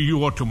either to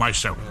you or to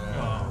myself.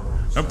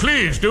 Now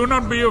please do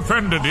not be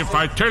offended if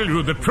I tell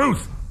you the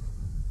truth.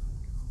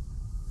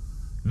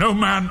 No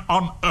man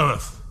on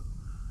earth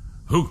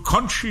who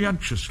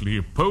conscientiously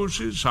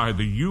opposes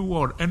either you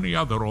or any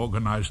other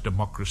organized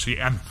democracy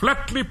and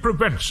flatly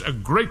prevents a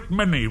great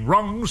many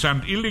wrongs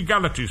and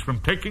illegalities from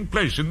taking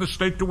place in the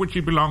state to which he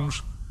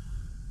belongs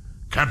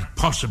can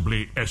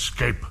possibly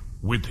escape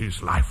with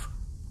his life.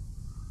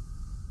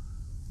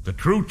 The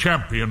true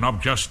champion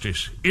of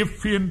justice,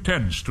 if he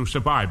intends to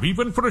survive,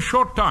 even for a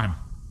short time,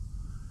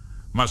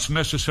 must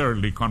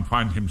necessarily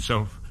confine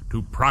himself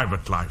to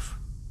private life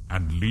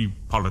and leave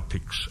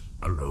politics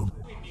alone.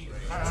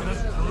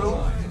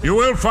 You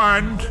will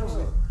find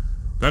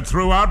that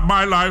throughout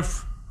my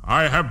life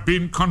I have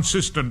been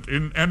consistent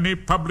in any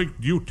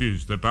public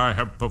duties that I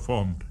have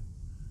performed,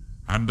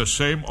 and the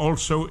same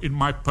also in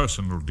my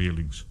personal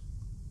dealings.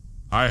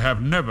 I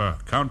have never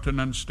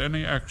countenanced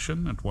any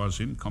action that was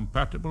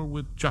incompatible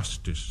with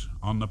justice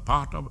on the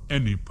part of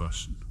any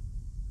person,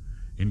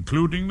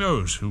 including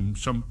those whom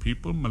some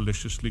people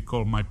maliciously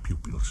call my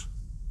pupils.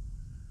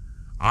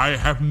 I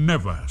have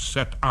never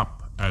set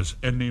up as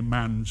any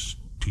man's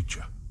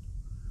teacher.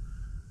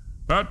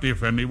 But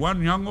if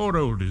anyone, young or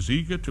old, is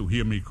eager to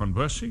hear me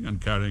conversing and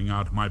carrying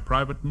out my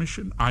private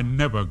mission, I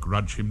never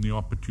grudge him the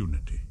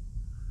opportunity.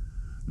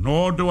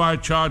 Nor do I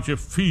charge a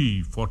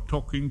fee for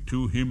talking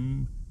to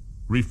him,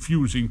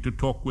 refusing to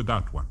talk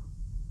without one.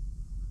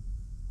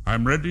 I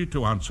am ready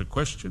to answer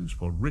questions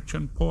for rich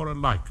and poor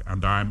alike,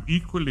 and I am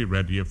equally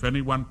ready if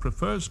anyone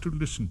prefers to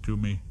listen to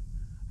me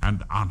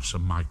and answer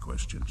my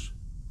questions.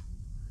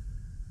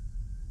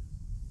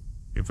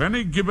 If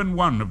any given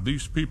one of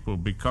these people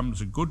becomes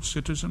a good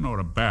citizen or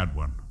a bad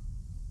one,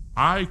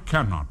 I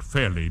cannot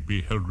fairly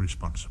be held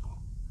responsible,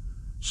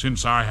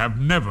 since I have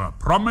never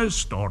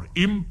promised or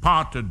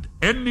imparted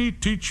any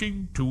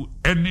teaching to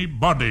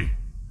anybody.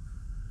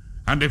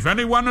 And if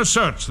anyone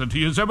asserts that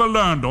he has ever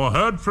learned or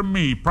heard from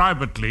me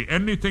privately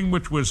anything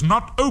which was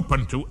not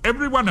open to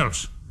everyone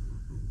else,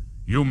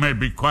 you may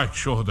be quite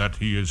sure that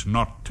he is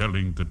not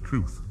telling the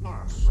truth.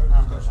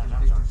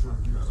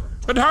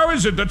 But how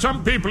is it that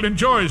some people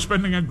enjoy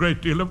spending a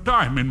great deal of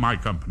time in my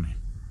company?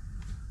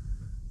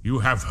 You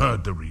have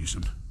heard the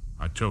reason.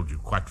 I told you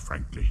quite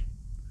frankly.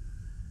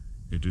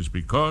 It is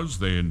because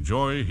they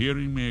enjoy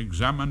hearing me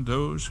examine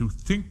those who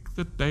think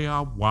that they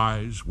are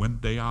wise when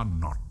they are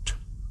not.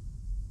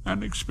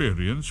 An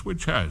experience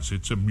which has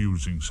its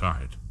amusing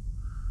side.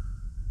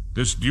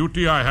 This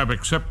duty I have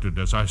accepted,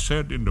 as I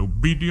said, in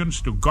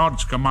obedience to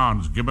God's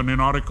commands given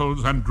in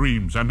oracles and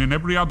dreams, and in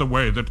every other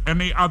way that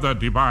any other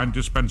divine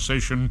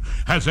dispensation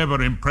has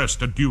ever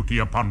impressed a duty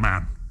upon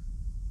man.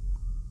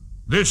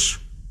 This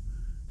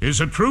is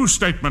a true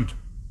statement,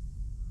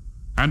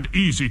 and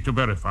easy to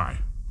verify.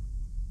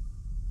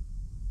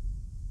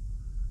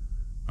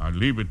 I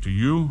leave it to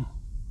you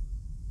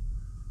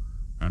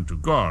and to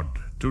God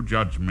to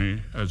judge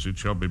me as it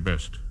shall be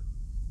best,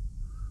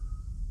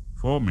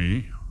 for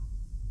me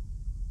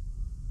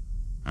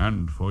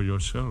and for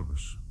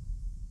yourselves.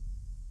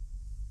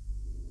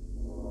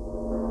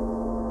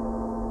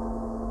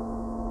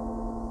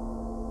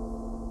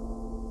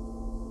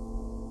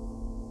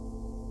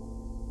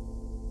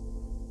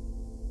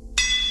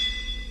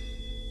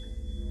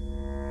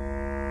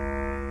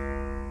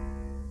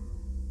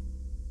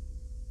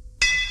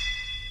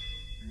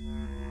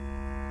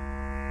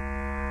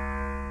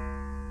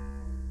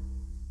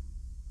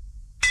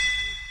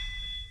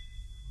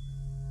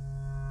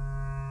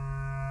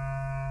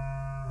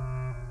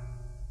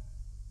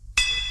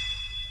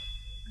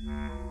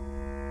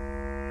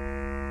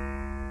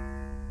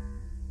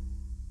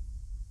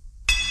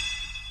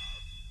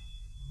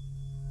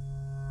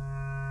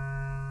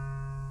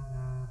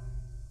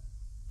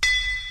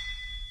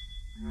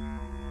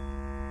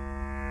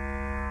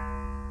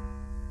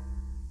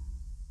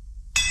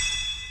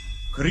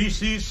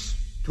 Crisis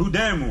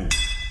tudemu.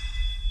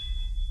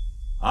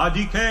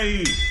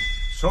 Adicei,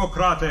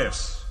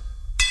 Socrates.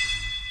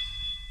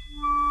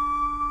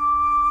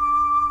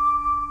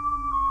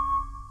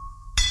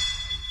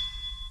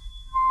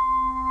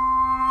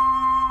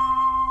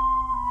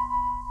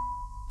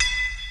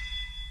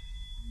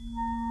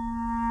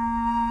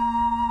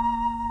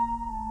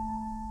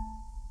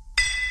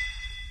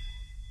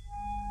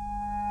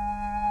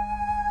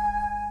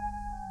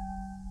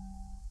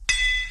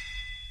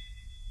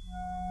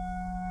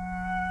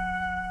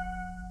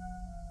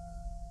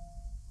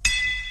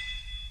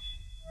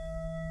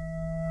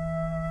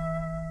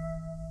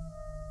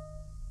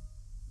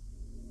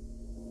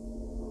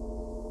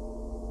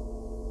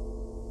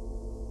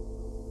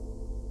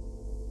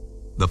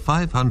 The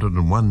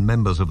 501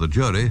 members of the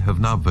jury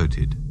have now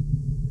voted.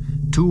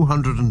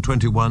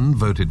 221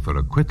 voted for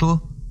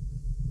acquittal,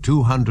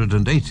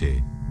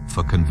 280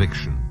 for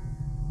conviction.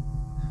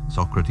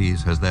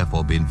 Socrates has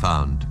therefore been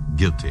found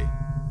guilty.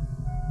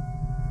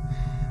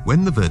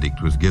 When the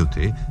verdict was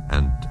guilty,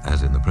 and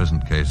as in the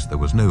present case there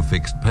was no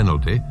fixed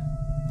penalty,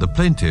 the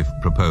plaintiff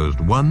proposed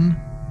one,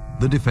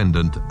 the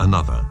defendant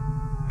another,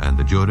 and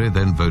the jury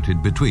then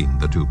voted between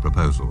the two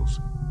proposals.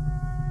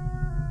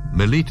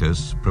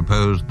 Meletus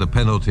proposed the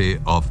penalty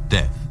of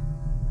death.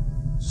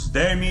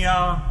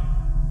 Stemia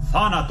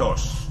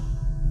thanatos.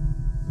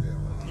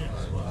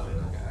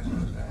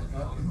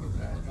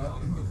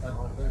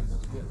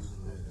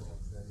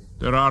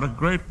 There are a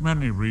great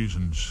many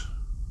reasons,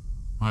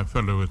 my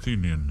fellow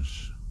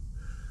Athenians,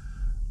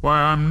 why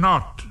I'm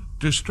not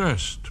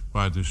distressed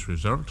by this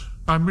result.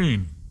 I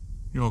mean,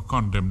 your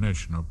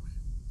condemnation of me.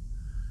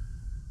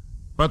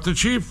 But the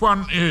chief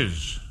one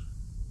is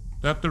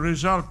that the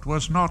result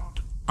was not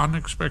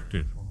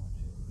unexpected.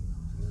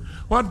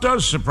 What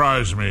does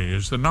surprise me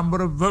is the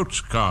number of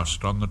votes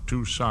cast on the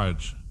two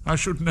sides. I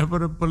should never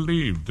have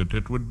believed that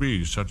it would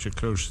be such a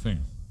close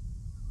thing.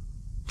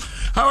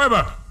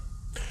 However,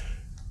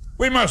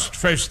 we must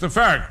face the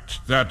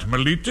fact that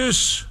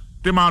Meletus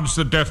demands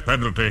the death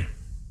penalty.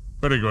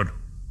 Very good.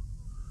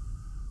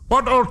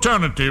 What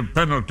alternative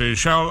penalty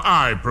shall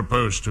I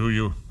propose to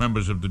you,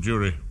 members of the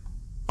jury?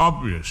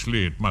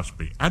 Obviously, it must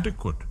be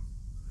adequate.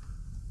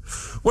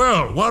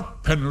 Well,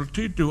 what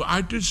penalty do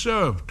I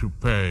deserve to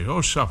pay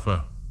or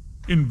suffer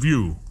in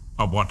view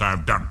of what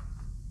I've done?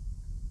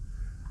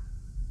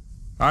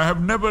 I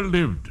have never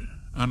lived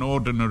an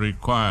ordinary,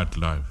 quiet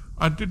life.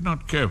 I did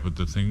not care for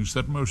the things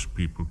that most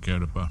people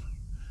care about.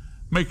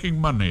 Making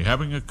money,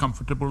 having a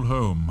comfortable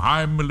home,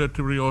 high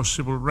military or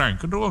civil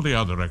rank, and all the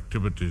other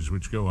activities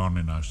which go on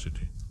in our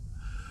city.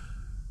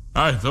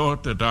 I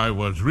thought that I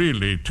was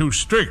really too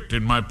strict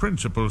in my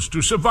principles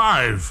to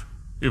survive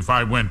if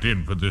I went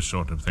in for this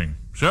sort of thing.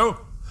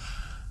 So,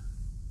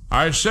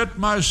 I set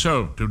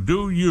myself to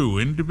do you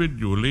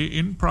individually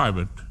in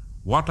private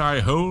what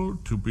I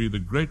hold to be the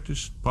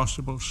greatest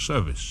possible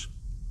service.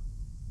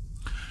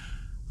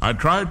 I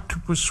tried to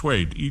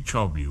persuade each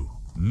of you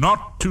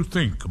not to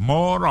think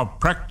more of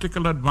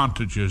practical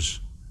advantages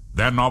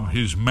than of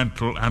his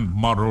mental and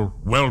moral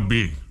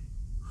well-being,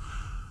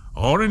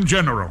 or in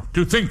general,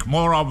 to think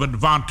more of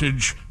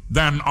advantage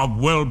than of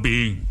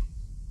well-being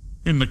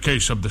in the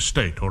case of the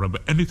state or of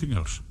anything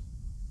else.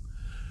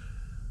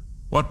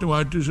 What do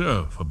I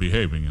deserve for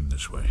behaving in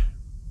this way?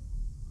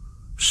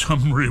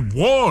 Some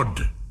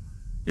reward,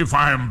 if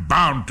I am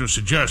bound to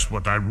suggest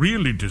what I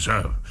really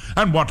deserve,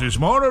 and what is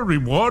more, a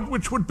reward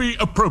which would be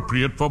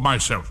appropriate for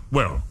myself.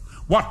 Well,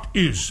 what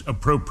is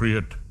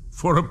appropriate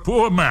for a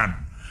poor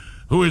man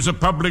who is a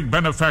public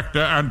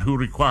benefactor and who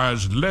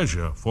requires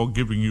leisure for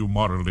giving you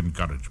moral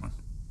encouragement?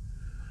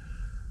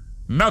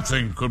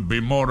 Nothing could be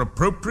more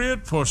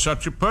appropriate for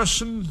such a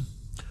person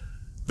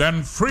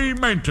than free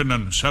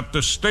maintenance at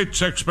the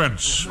state's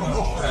expense. Or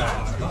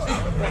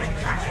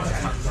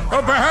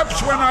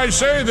perhaps when I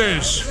say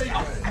this,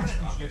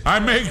 I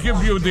may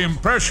give you the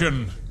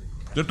impression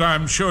that I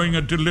am showing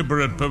a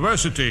deliberate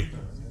perversity.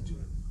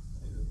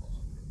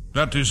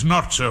 That is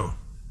not so.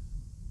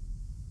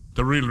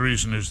 The real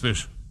reason is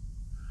this.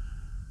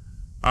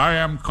 I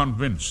am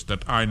convinced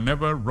that I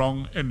never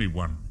wrong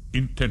anyone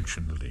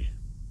intentionally.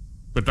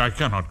 But I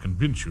cannot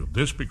convince you of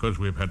this because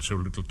we have had so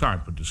little time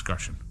for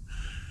discussion.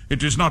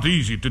 It is not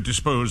easy to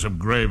dispose of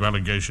grave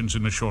allegations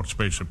in a short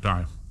space of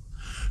time.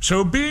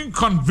 So being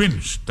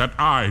convinced that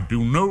I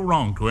do no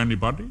wrong to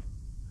anybody,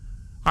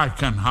 I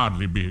can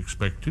hardly be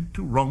expected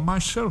to wrong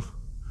myself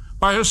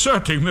by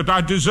asserting that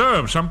I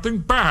deserve something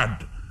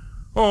bad,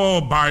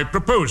 or by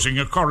proposing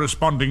a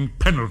corresponding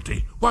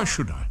penalty. Why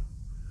should I?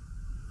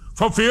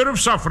 For fear of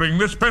suffering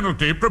this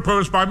penalty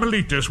proposed by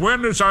Meletus,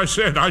 when, as I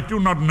said, I do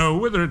not know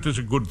whether it is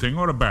a good thing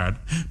or a bad,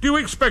 do you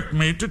expect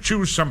me to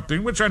choose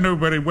something which I know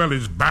very well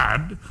is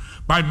bad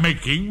by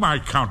making my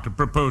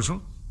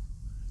counter-proposal?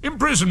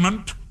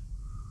 Imprisonment?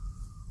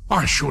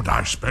 Why should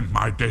I spend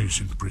my days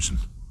in prison?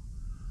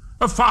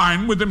 A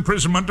fine with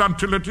imprisonment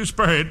until it is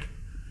paid?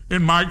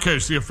 In my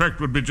case, the effect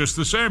would be just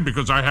the same,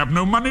 because I have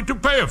no money to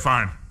pay a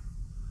fine.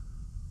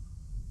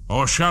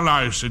 Or shall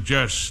I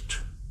suggest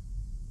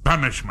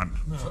banishment?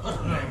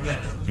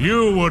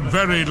 You would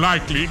very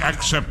likely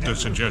accept the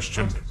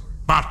suggestion,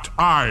 but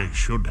I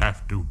should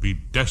have to be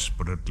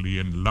desperately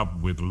in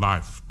love with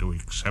life to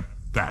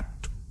accept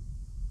that.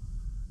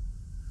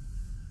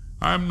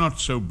 I am not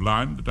so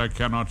blind that I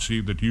cannot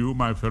see that you,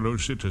 my fellow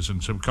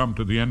citizens, have come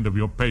to the end of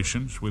your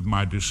patience with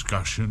my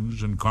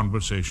discussions and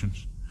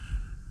conversations.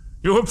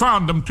 You have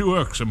found them too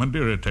irksome and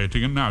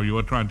irritating, and now you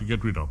are trying to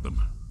get rid of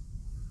them.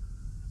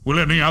 Will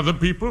any other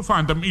people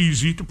find them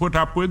easy to put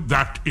up with?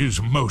 That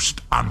is most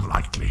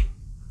unlikely.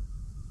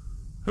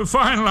 A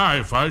fine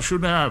life I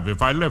should have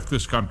if I left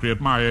this country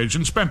at my age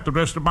and spent the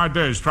rest of my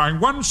days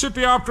trying one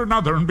city after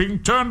another and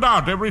being turned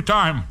out every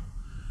time.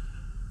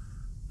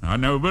 I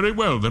know very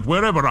well that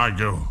wherever I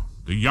go,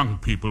 The young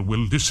people will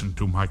listen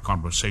to my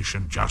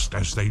conversation just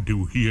as they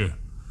do here.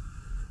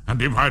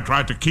 And if I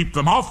try to keep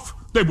them off,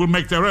 they will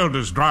make their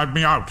elders drive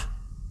me out.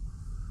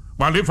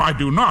 While if I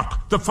do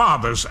not, the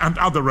fathers and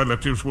other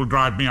relatives will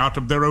drive me out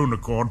of their own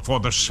accord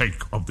for the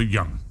sake of the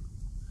young.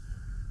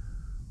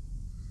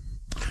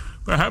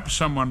 Perhaps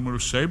someone will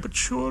say, but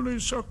surely,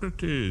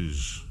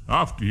 Socrates,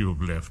 after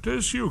you've left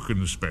us, you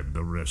can spend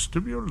the rest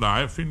of your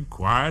life in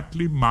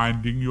quietly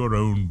minding your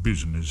own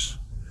business.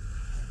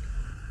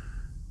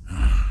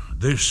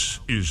 This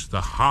is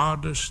the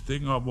hardest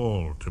thing of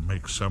all to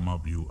make some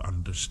of you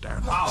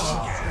understand.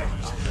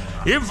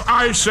 If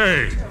I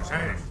say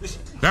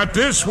that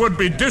this would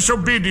be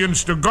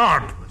disobedience to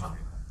God,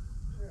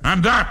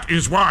 and that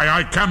is why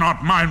I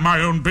cannot mind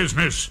my own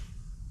business,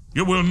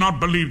 you will not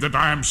believe that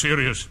I am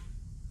serious.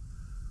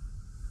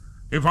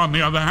 If, on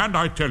the other hand,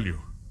 I tell you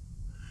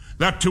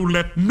that to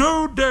let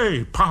no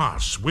day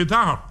pass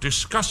without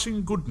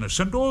discussing goodness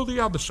and all the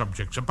other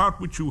subjects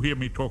about which you hear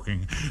me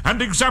talking,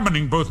 and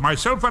examining both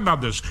myself and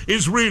others,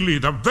 is really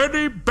the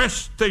very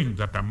best thing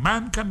that a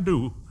man can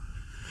do,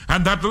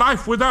 and that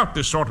life without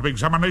this sort of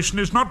examination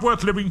is not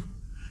worth living,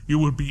 you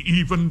will be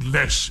even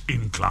less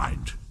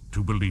inclined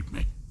to believe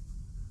me.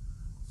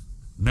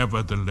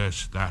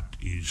 Nevertheless, that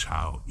is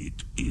how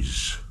it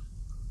is,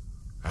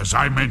 as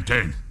I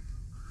maintain.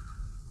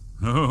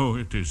 No,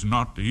 it is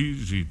not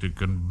easy to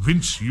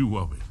convince you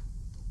of it.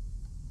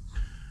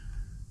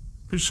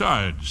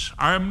 Besides,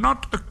 I am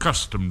not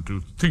accustomed to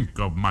think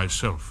of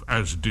myself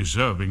as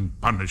deserving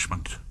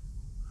punishment.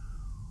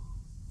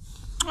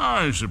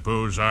 I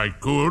suppose I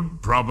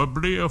could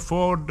probably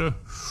afford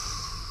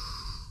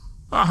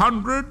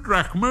 100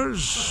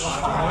 drachmas.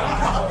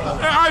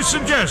 I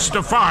suggest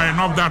a fine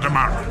of that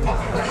amount.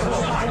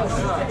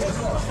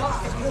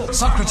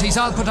 Socrates,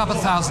 I'll put up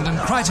 1,000, and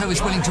Crito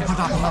is willing to put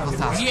up another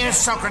 1,000. Yes,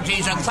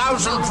 Socrates,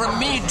 1,000 from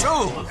me,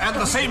 too. And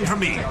the same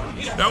from me.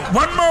 Now,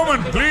 one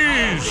moment,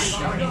 please.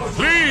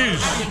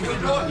 Please.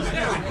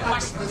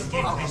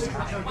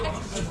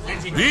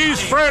 These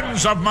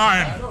friends of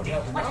mine,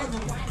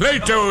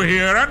 Plato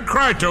here, and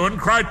Crito, and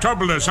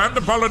Critobulus, and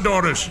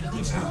Apollodorus,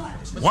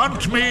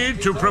 want me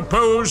to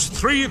propose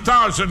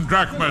 3,000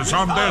 drachmas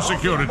on their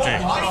security.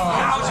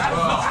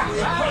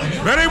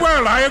 Very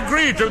well, I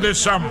agree to this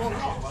sum.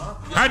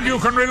 And you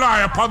can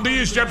rely upon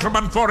these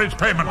gentlemen for its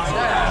payment.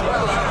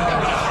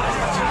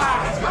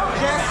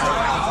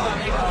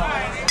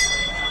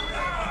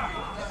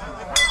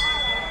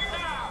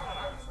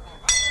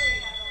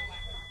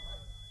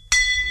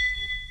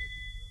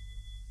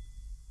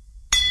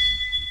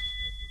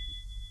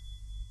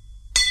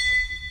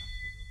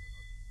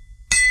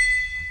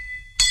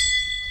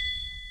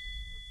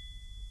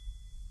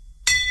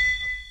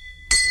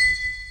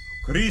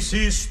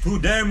 Chrysis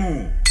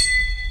tudemu.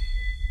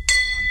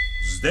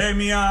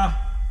 Zdemia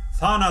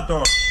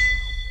thanatos.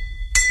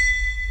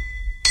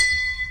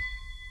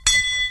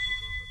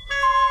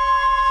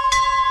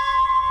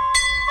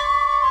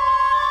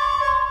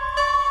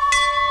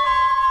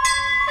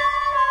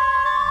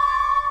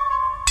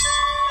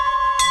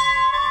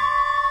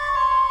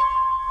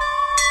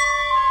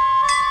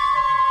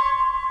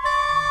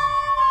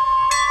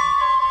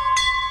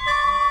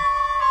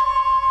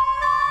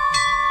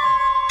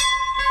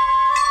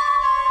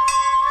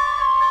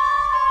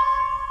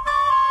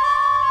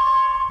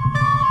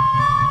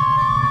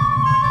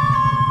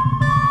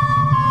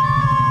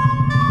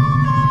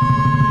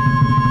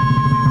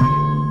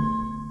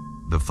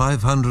 The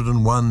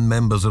 501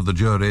 members of the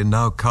jury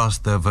now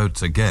cast their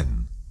votes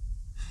again.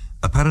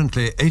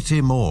 Apparently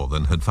 80 more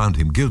than had found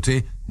him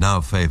guilty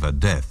now favoured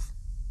death.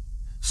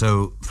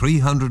 So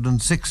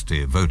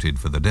 360 voted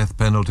for the death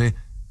penalty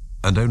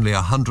and only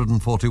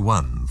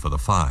 141 for the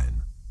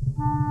fine.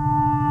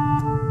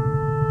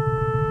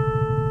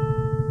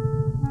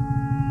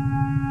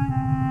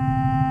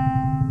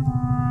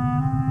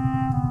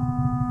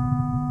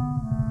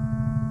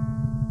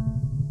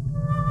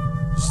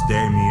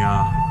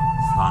 Zdemia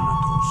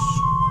thanatos.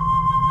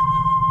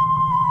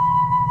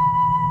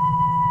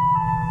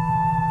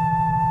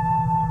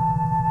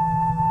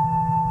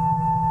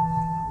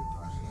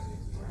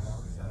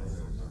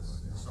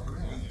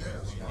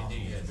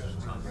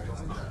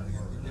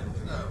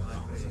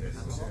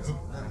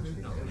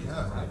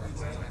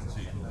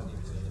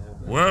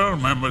 Well,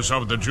 members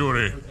of the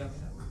jury,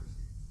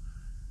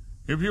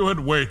 if you had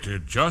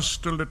waited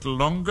just a little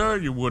longer,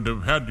 you would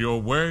have had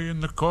your way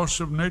in the course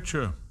of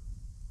nature.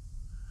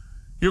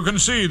 You can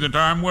see that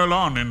I am well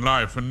on in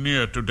life and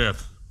near to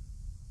death.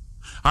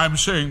 I am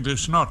saying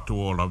this not to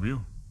all of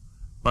you,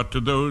 but to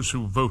those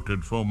who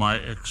voted for my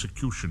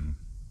execution.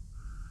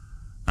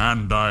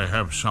 And I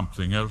have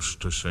something else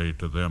to say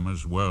to them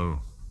as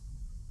well.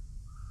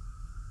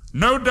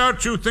 No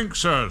doubt you think,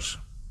 sirs,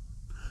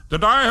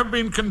 that I have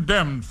been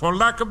condemned for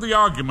lack of the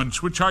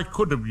arguments which I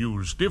could have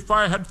used if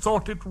I had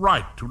thought it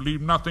right to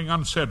leave nothing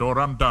unsaid or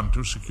undone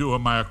to secure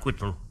my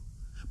acquittal.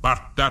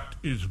 But that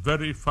is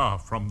very far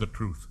from the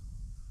truth.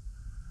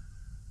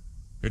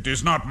 It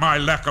is not my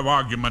lack of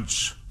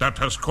arguments that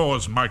has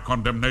caused my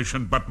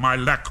condemnation, but my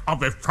lack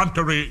of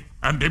effrontery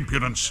and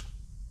impudence.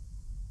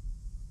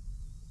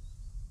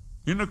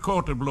 In a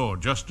court of law,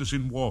 just as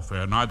in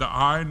warfare, neither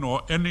I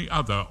nor any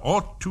other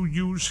ought to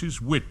use his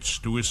wits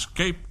to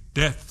escape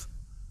death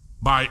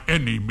by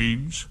any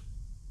means.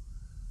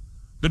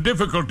 The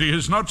difficulty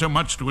is not so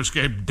much to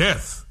escape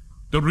death.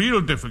 The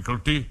real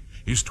difficulty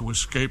is to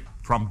escape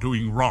from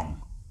doing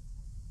wrong,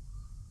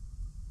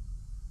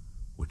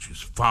 which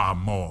is far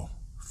more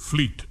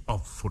fleet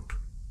of foot.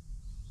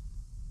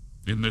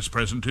 In this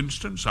present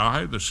instance,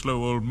 I, the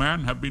slow old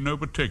man, have been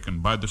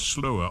overtaken by the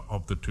slower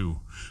of the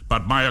two.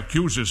 But my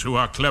accusers, who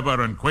are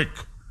clever and quick,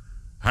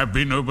 have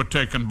been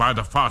overtaken by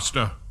the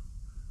faster,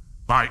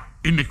 by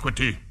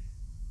iniquity.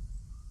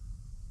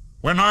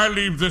 When I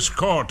leave this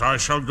court, I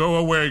shall go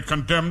away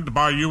condemned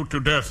by you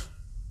to death,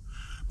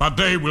 but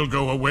they will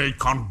go away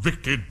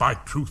convicted by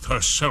truth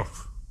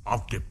herself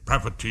of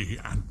depravity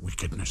and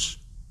wickedness.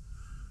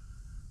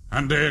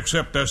 And they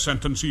accept their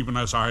sentence even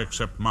as I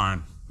accept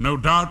mine. No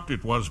doubt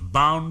it was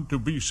bound to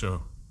be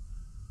so.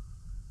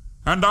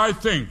 And I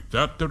think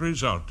that the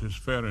result is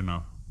fair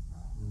enough.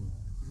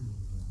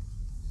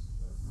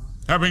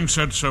 Having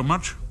said so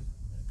much,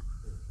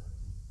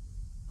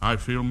 I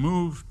feel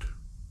moved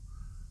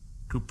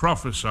to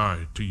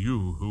prophesy to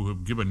you who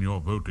have given your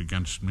vote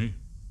against me.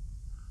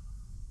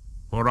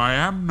 For I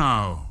am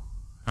now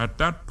at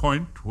that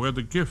point where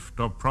the gift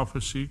of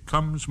prophecy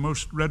comes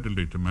most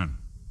readily to men,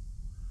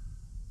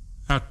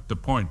 at the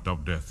point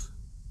of death.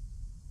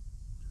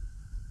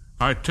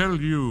 I tell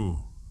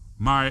you,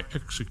 my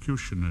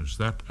executioners,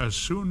 that as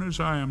soon as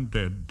I am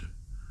dead,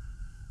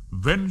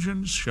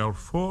 vengeance shall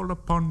fall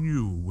upon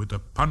you with a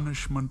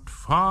punishment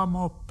far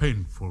more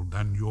painful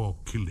than your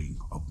killing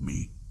of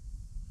me.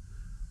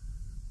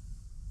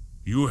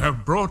 You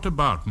have brought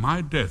about my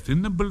death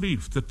in the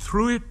belief that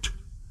through it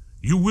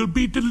you will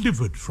be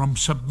delivered from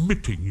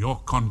submitting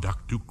your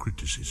conduct to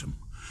criticism.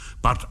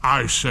 But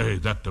I say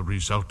that the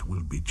result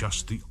will be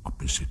just the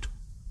opposite.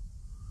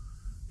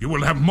 You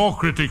will have more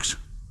critics,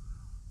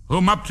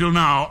 whom up till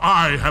now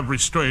I have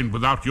restrained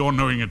without your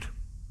knowing it.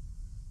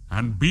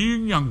 And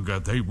being younger,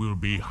 they will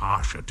be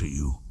harsher to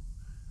you,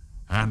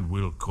 and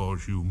will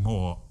cause you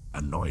more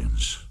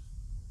annoyance.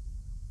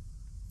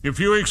 If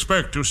you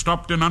expect to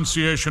stop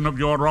denunciation of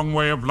your wrong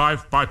way of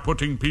life by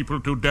putting people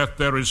to death,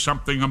 there is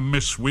something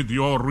amiss with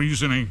your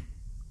reasoning.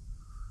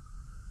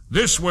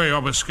 This way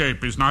of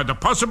escape is neither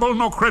possible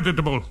nor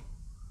creditable.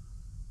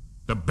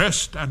 The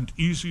best and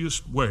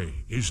easiest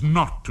way is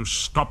not to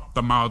stop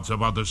the mouths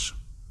of others,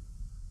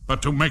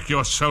 but to make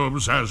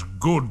yourselves as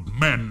good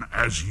men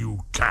as you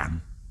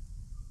can.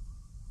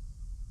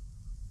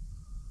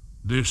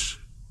 This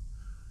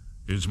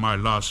is my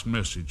last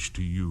message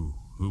to you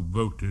who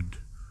voted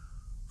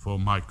for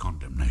my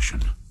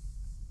condemnation.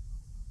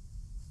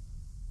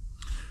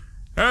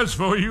 As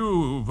for you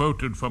who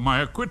voted for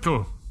my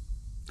acquittal,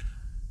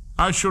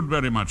 I should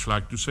very much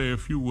like to say a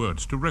few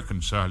words to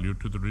reconcile you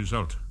to the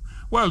result,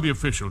 while the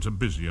officials are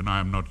busy and I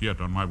am not yet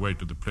on my way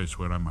to the place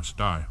where I must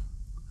die.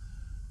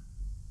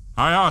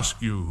 I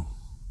ask you,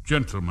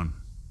 gentlemen,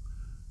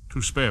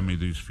 to spare me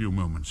these few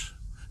moments.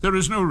 There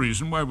is no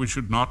reason why we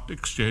should not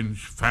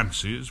exchange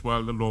fancies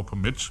while the law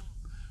permits.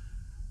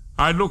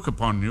 I look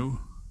upon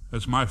you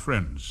as my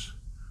friends,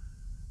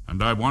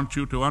 and I want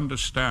you to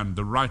understand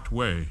the right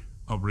way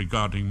of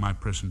regarding my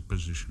present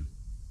position.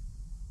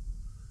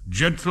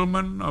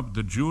 Gentlemen of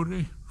the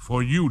jury,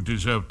 for you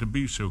deserve to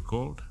be so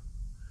called,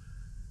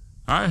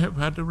 I have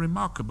had a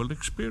remarkable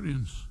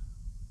experience.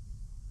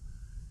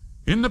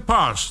 In the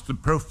past, the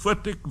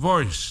prophetic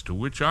voice to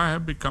which I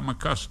have become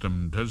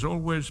accustomed has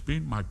always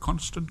been my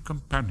constant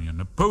companion,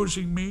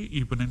 opposing me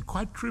even in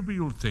quite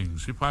trivial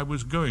things if I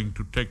was going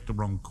to take the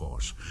wrong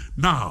course.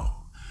 Now,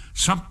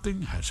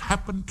 something has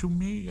happened to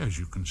me, as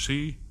you can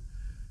see,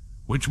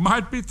 which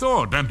might be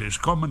thought and is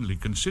commonly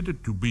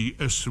considered to be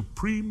a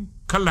supreme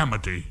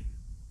calamity.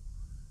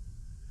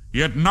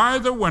 Yet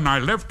neither when I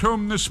left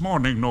home this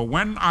morning, nor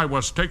when I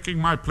was taking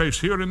my place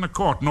here in the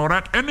court, nor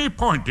at any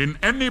point in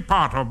any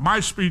part of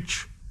my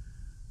speech,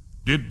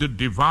 did the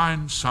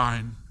divine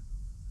sign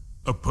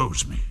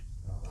oppose me.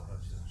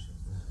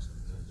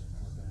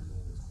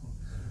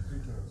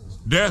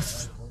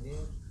 Death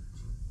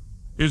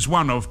is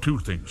one of two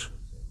things.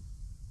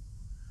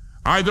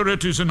 Either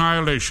it is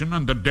annihilation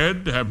and the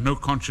dead have no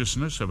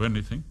consciousness of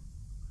anything,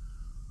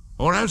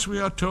 or as we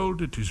are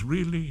told, it is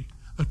really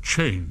a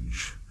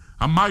change,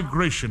 a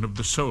migration of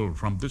the soul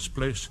from this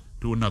place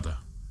to another.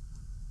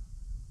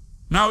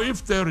 Now,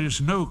 if there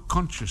is no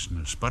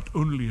consciousness but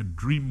only a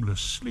dreamless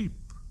sleep,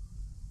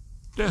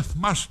 death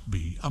must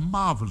be a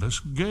marvelous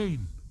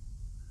gain.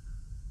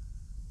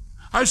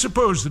 I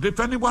suppose that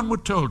if anyone were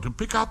told to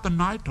pick out the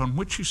night on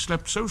which he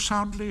slept so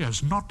soundly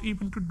as not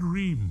even to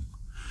dream,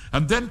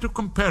 and then to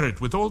compare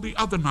it with all the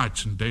other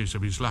nights and days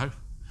of his life,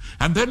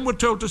 and then were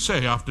told to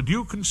say, after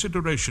due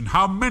consideration,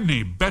 how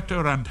many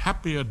better and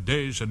happier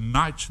days and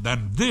nights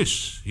than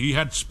this he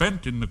had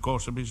spent in the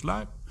course of his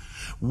life,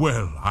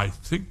 well, I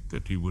think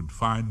that he would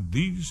find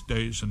these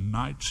days and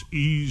nights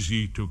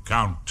easy to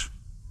count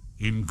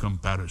in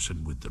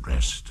comparison with the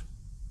rest.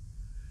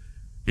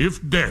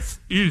 If death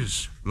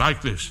is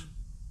like this,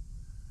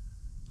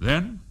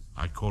 then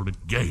I call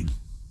it gain.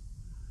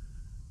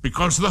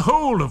 Because the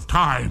whole of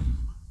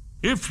time,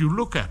 if you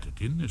look at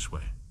it in this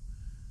way,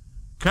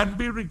 can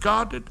be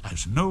regarded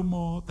as no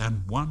more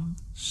than one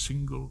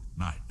single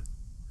night.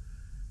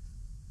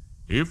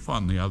 If,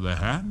 on the other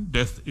hand,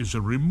 death is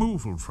a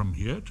removal from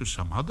here to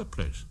some other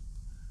place,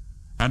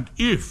 and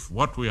if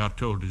what we are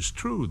told is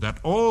true, that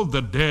all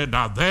the dead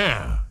are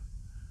there,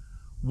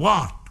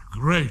 what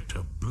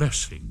greater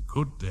blessing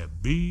could there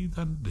be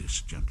than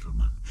this,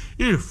 gentlemen?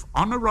 If,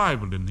 on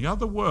arrival in the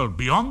other world,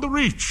 beyond the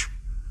reach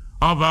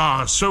of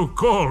our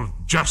so-called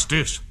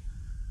justice,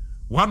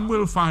 one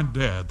will find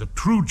there the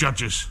true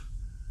judges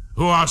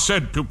who are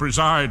said to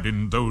preside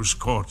in those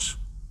courts,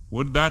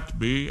 would that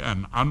be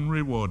an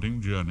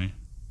unrewarding journey?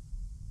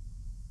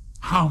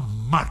 How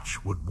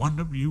much would one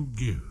of you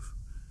give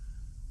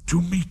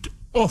to meet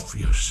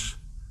Orpheus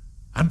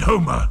and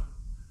Homer?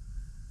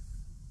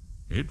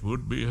 It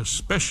would be a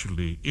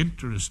specially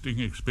interesting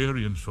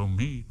experience for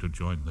me to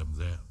join them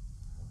there.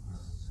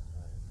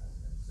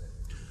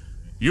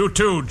 You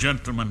too,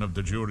 gentlemen of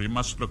the jury,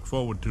 must look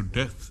forward to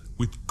death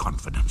with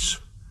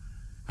confidence,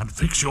 and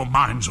fix your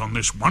minds on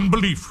this one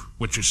belief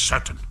which is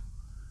certain,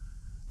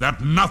 that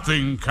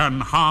nothing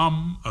can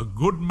harm a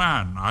good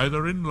man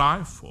either in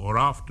life or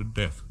after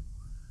death,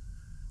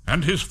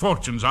 and his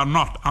fortunes are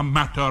not a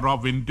matter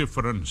of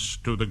indifference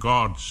to the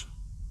gods.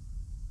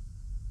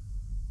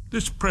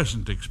 This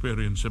present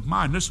experience of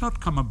mine has not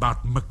come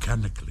about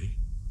mechanically.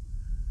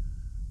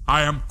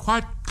 I am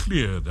quite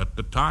clear that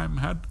the time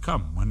had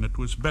come when it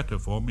was better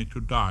for me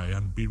to die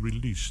and be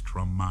released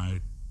from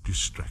my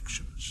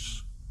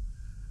distractions.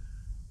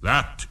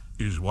 That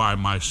is why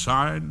my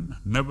sign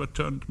never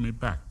turned me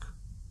back.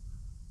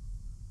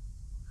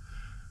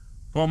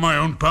 For my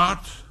own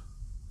part,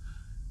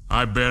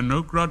 I bear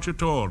no grudge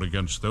at all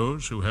against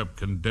those who have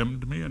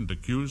condemned me and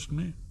accused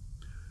me,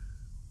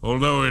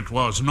 although it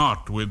was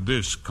not with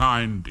this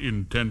kind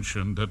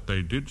intention that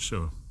they did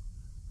so,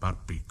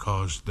 but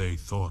because they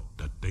thought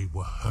that they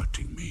were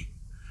hurting me,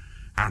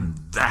 and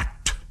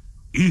that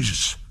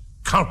is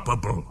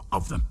culpable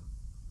of them.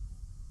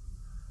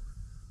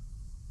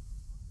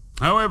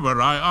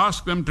 However, I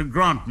ask them to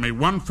grant me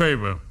one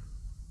favor.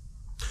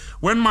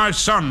 When my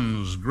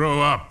sons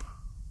grow up,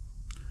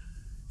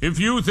 if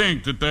you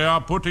think that they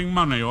are putting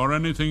money or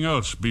anything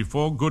else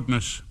before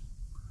goodness,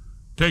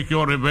 take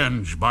your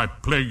revenge by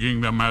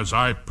plaguing them as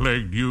I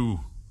plagued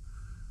you.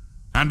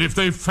 And if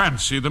they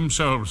fancy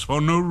themselves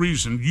for no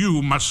reason,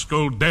 you must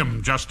scold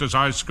them just as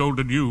I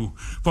scolded you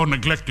for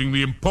neglecting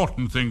the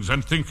important things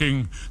and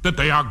thinking that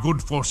they are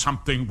good for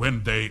something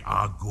when they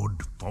are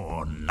good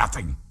for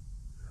nothing.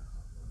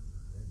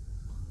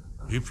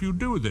 If you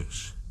do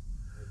this,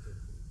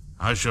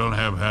 I shall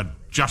have had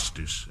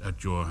justice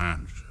at your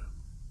hands,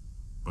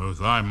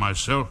 both I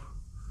myself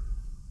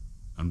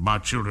and my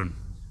children.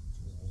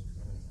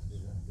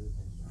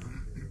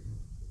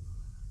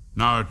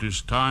 Now it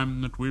is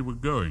time that we were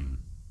going.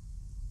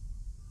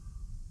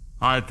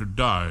 I to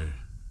die,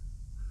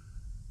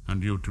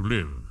 and you to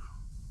live.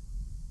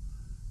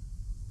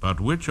 But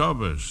which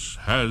of us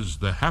has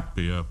the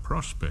happier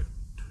prospect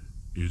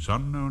is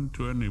unknown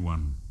to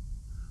anyone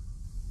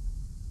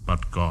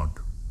but God.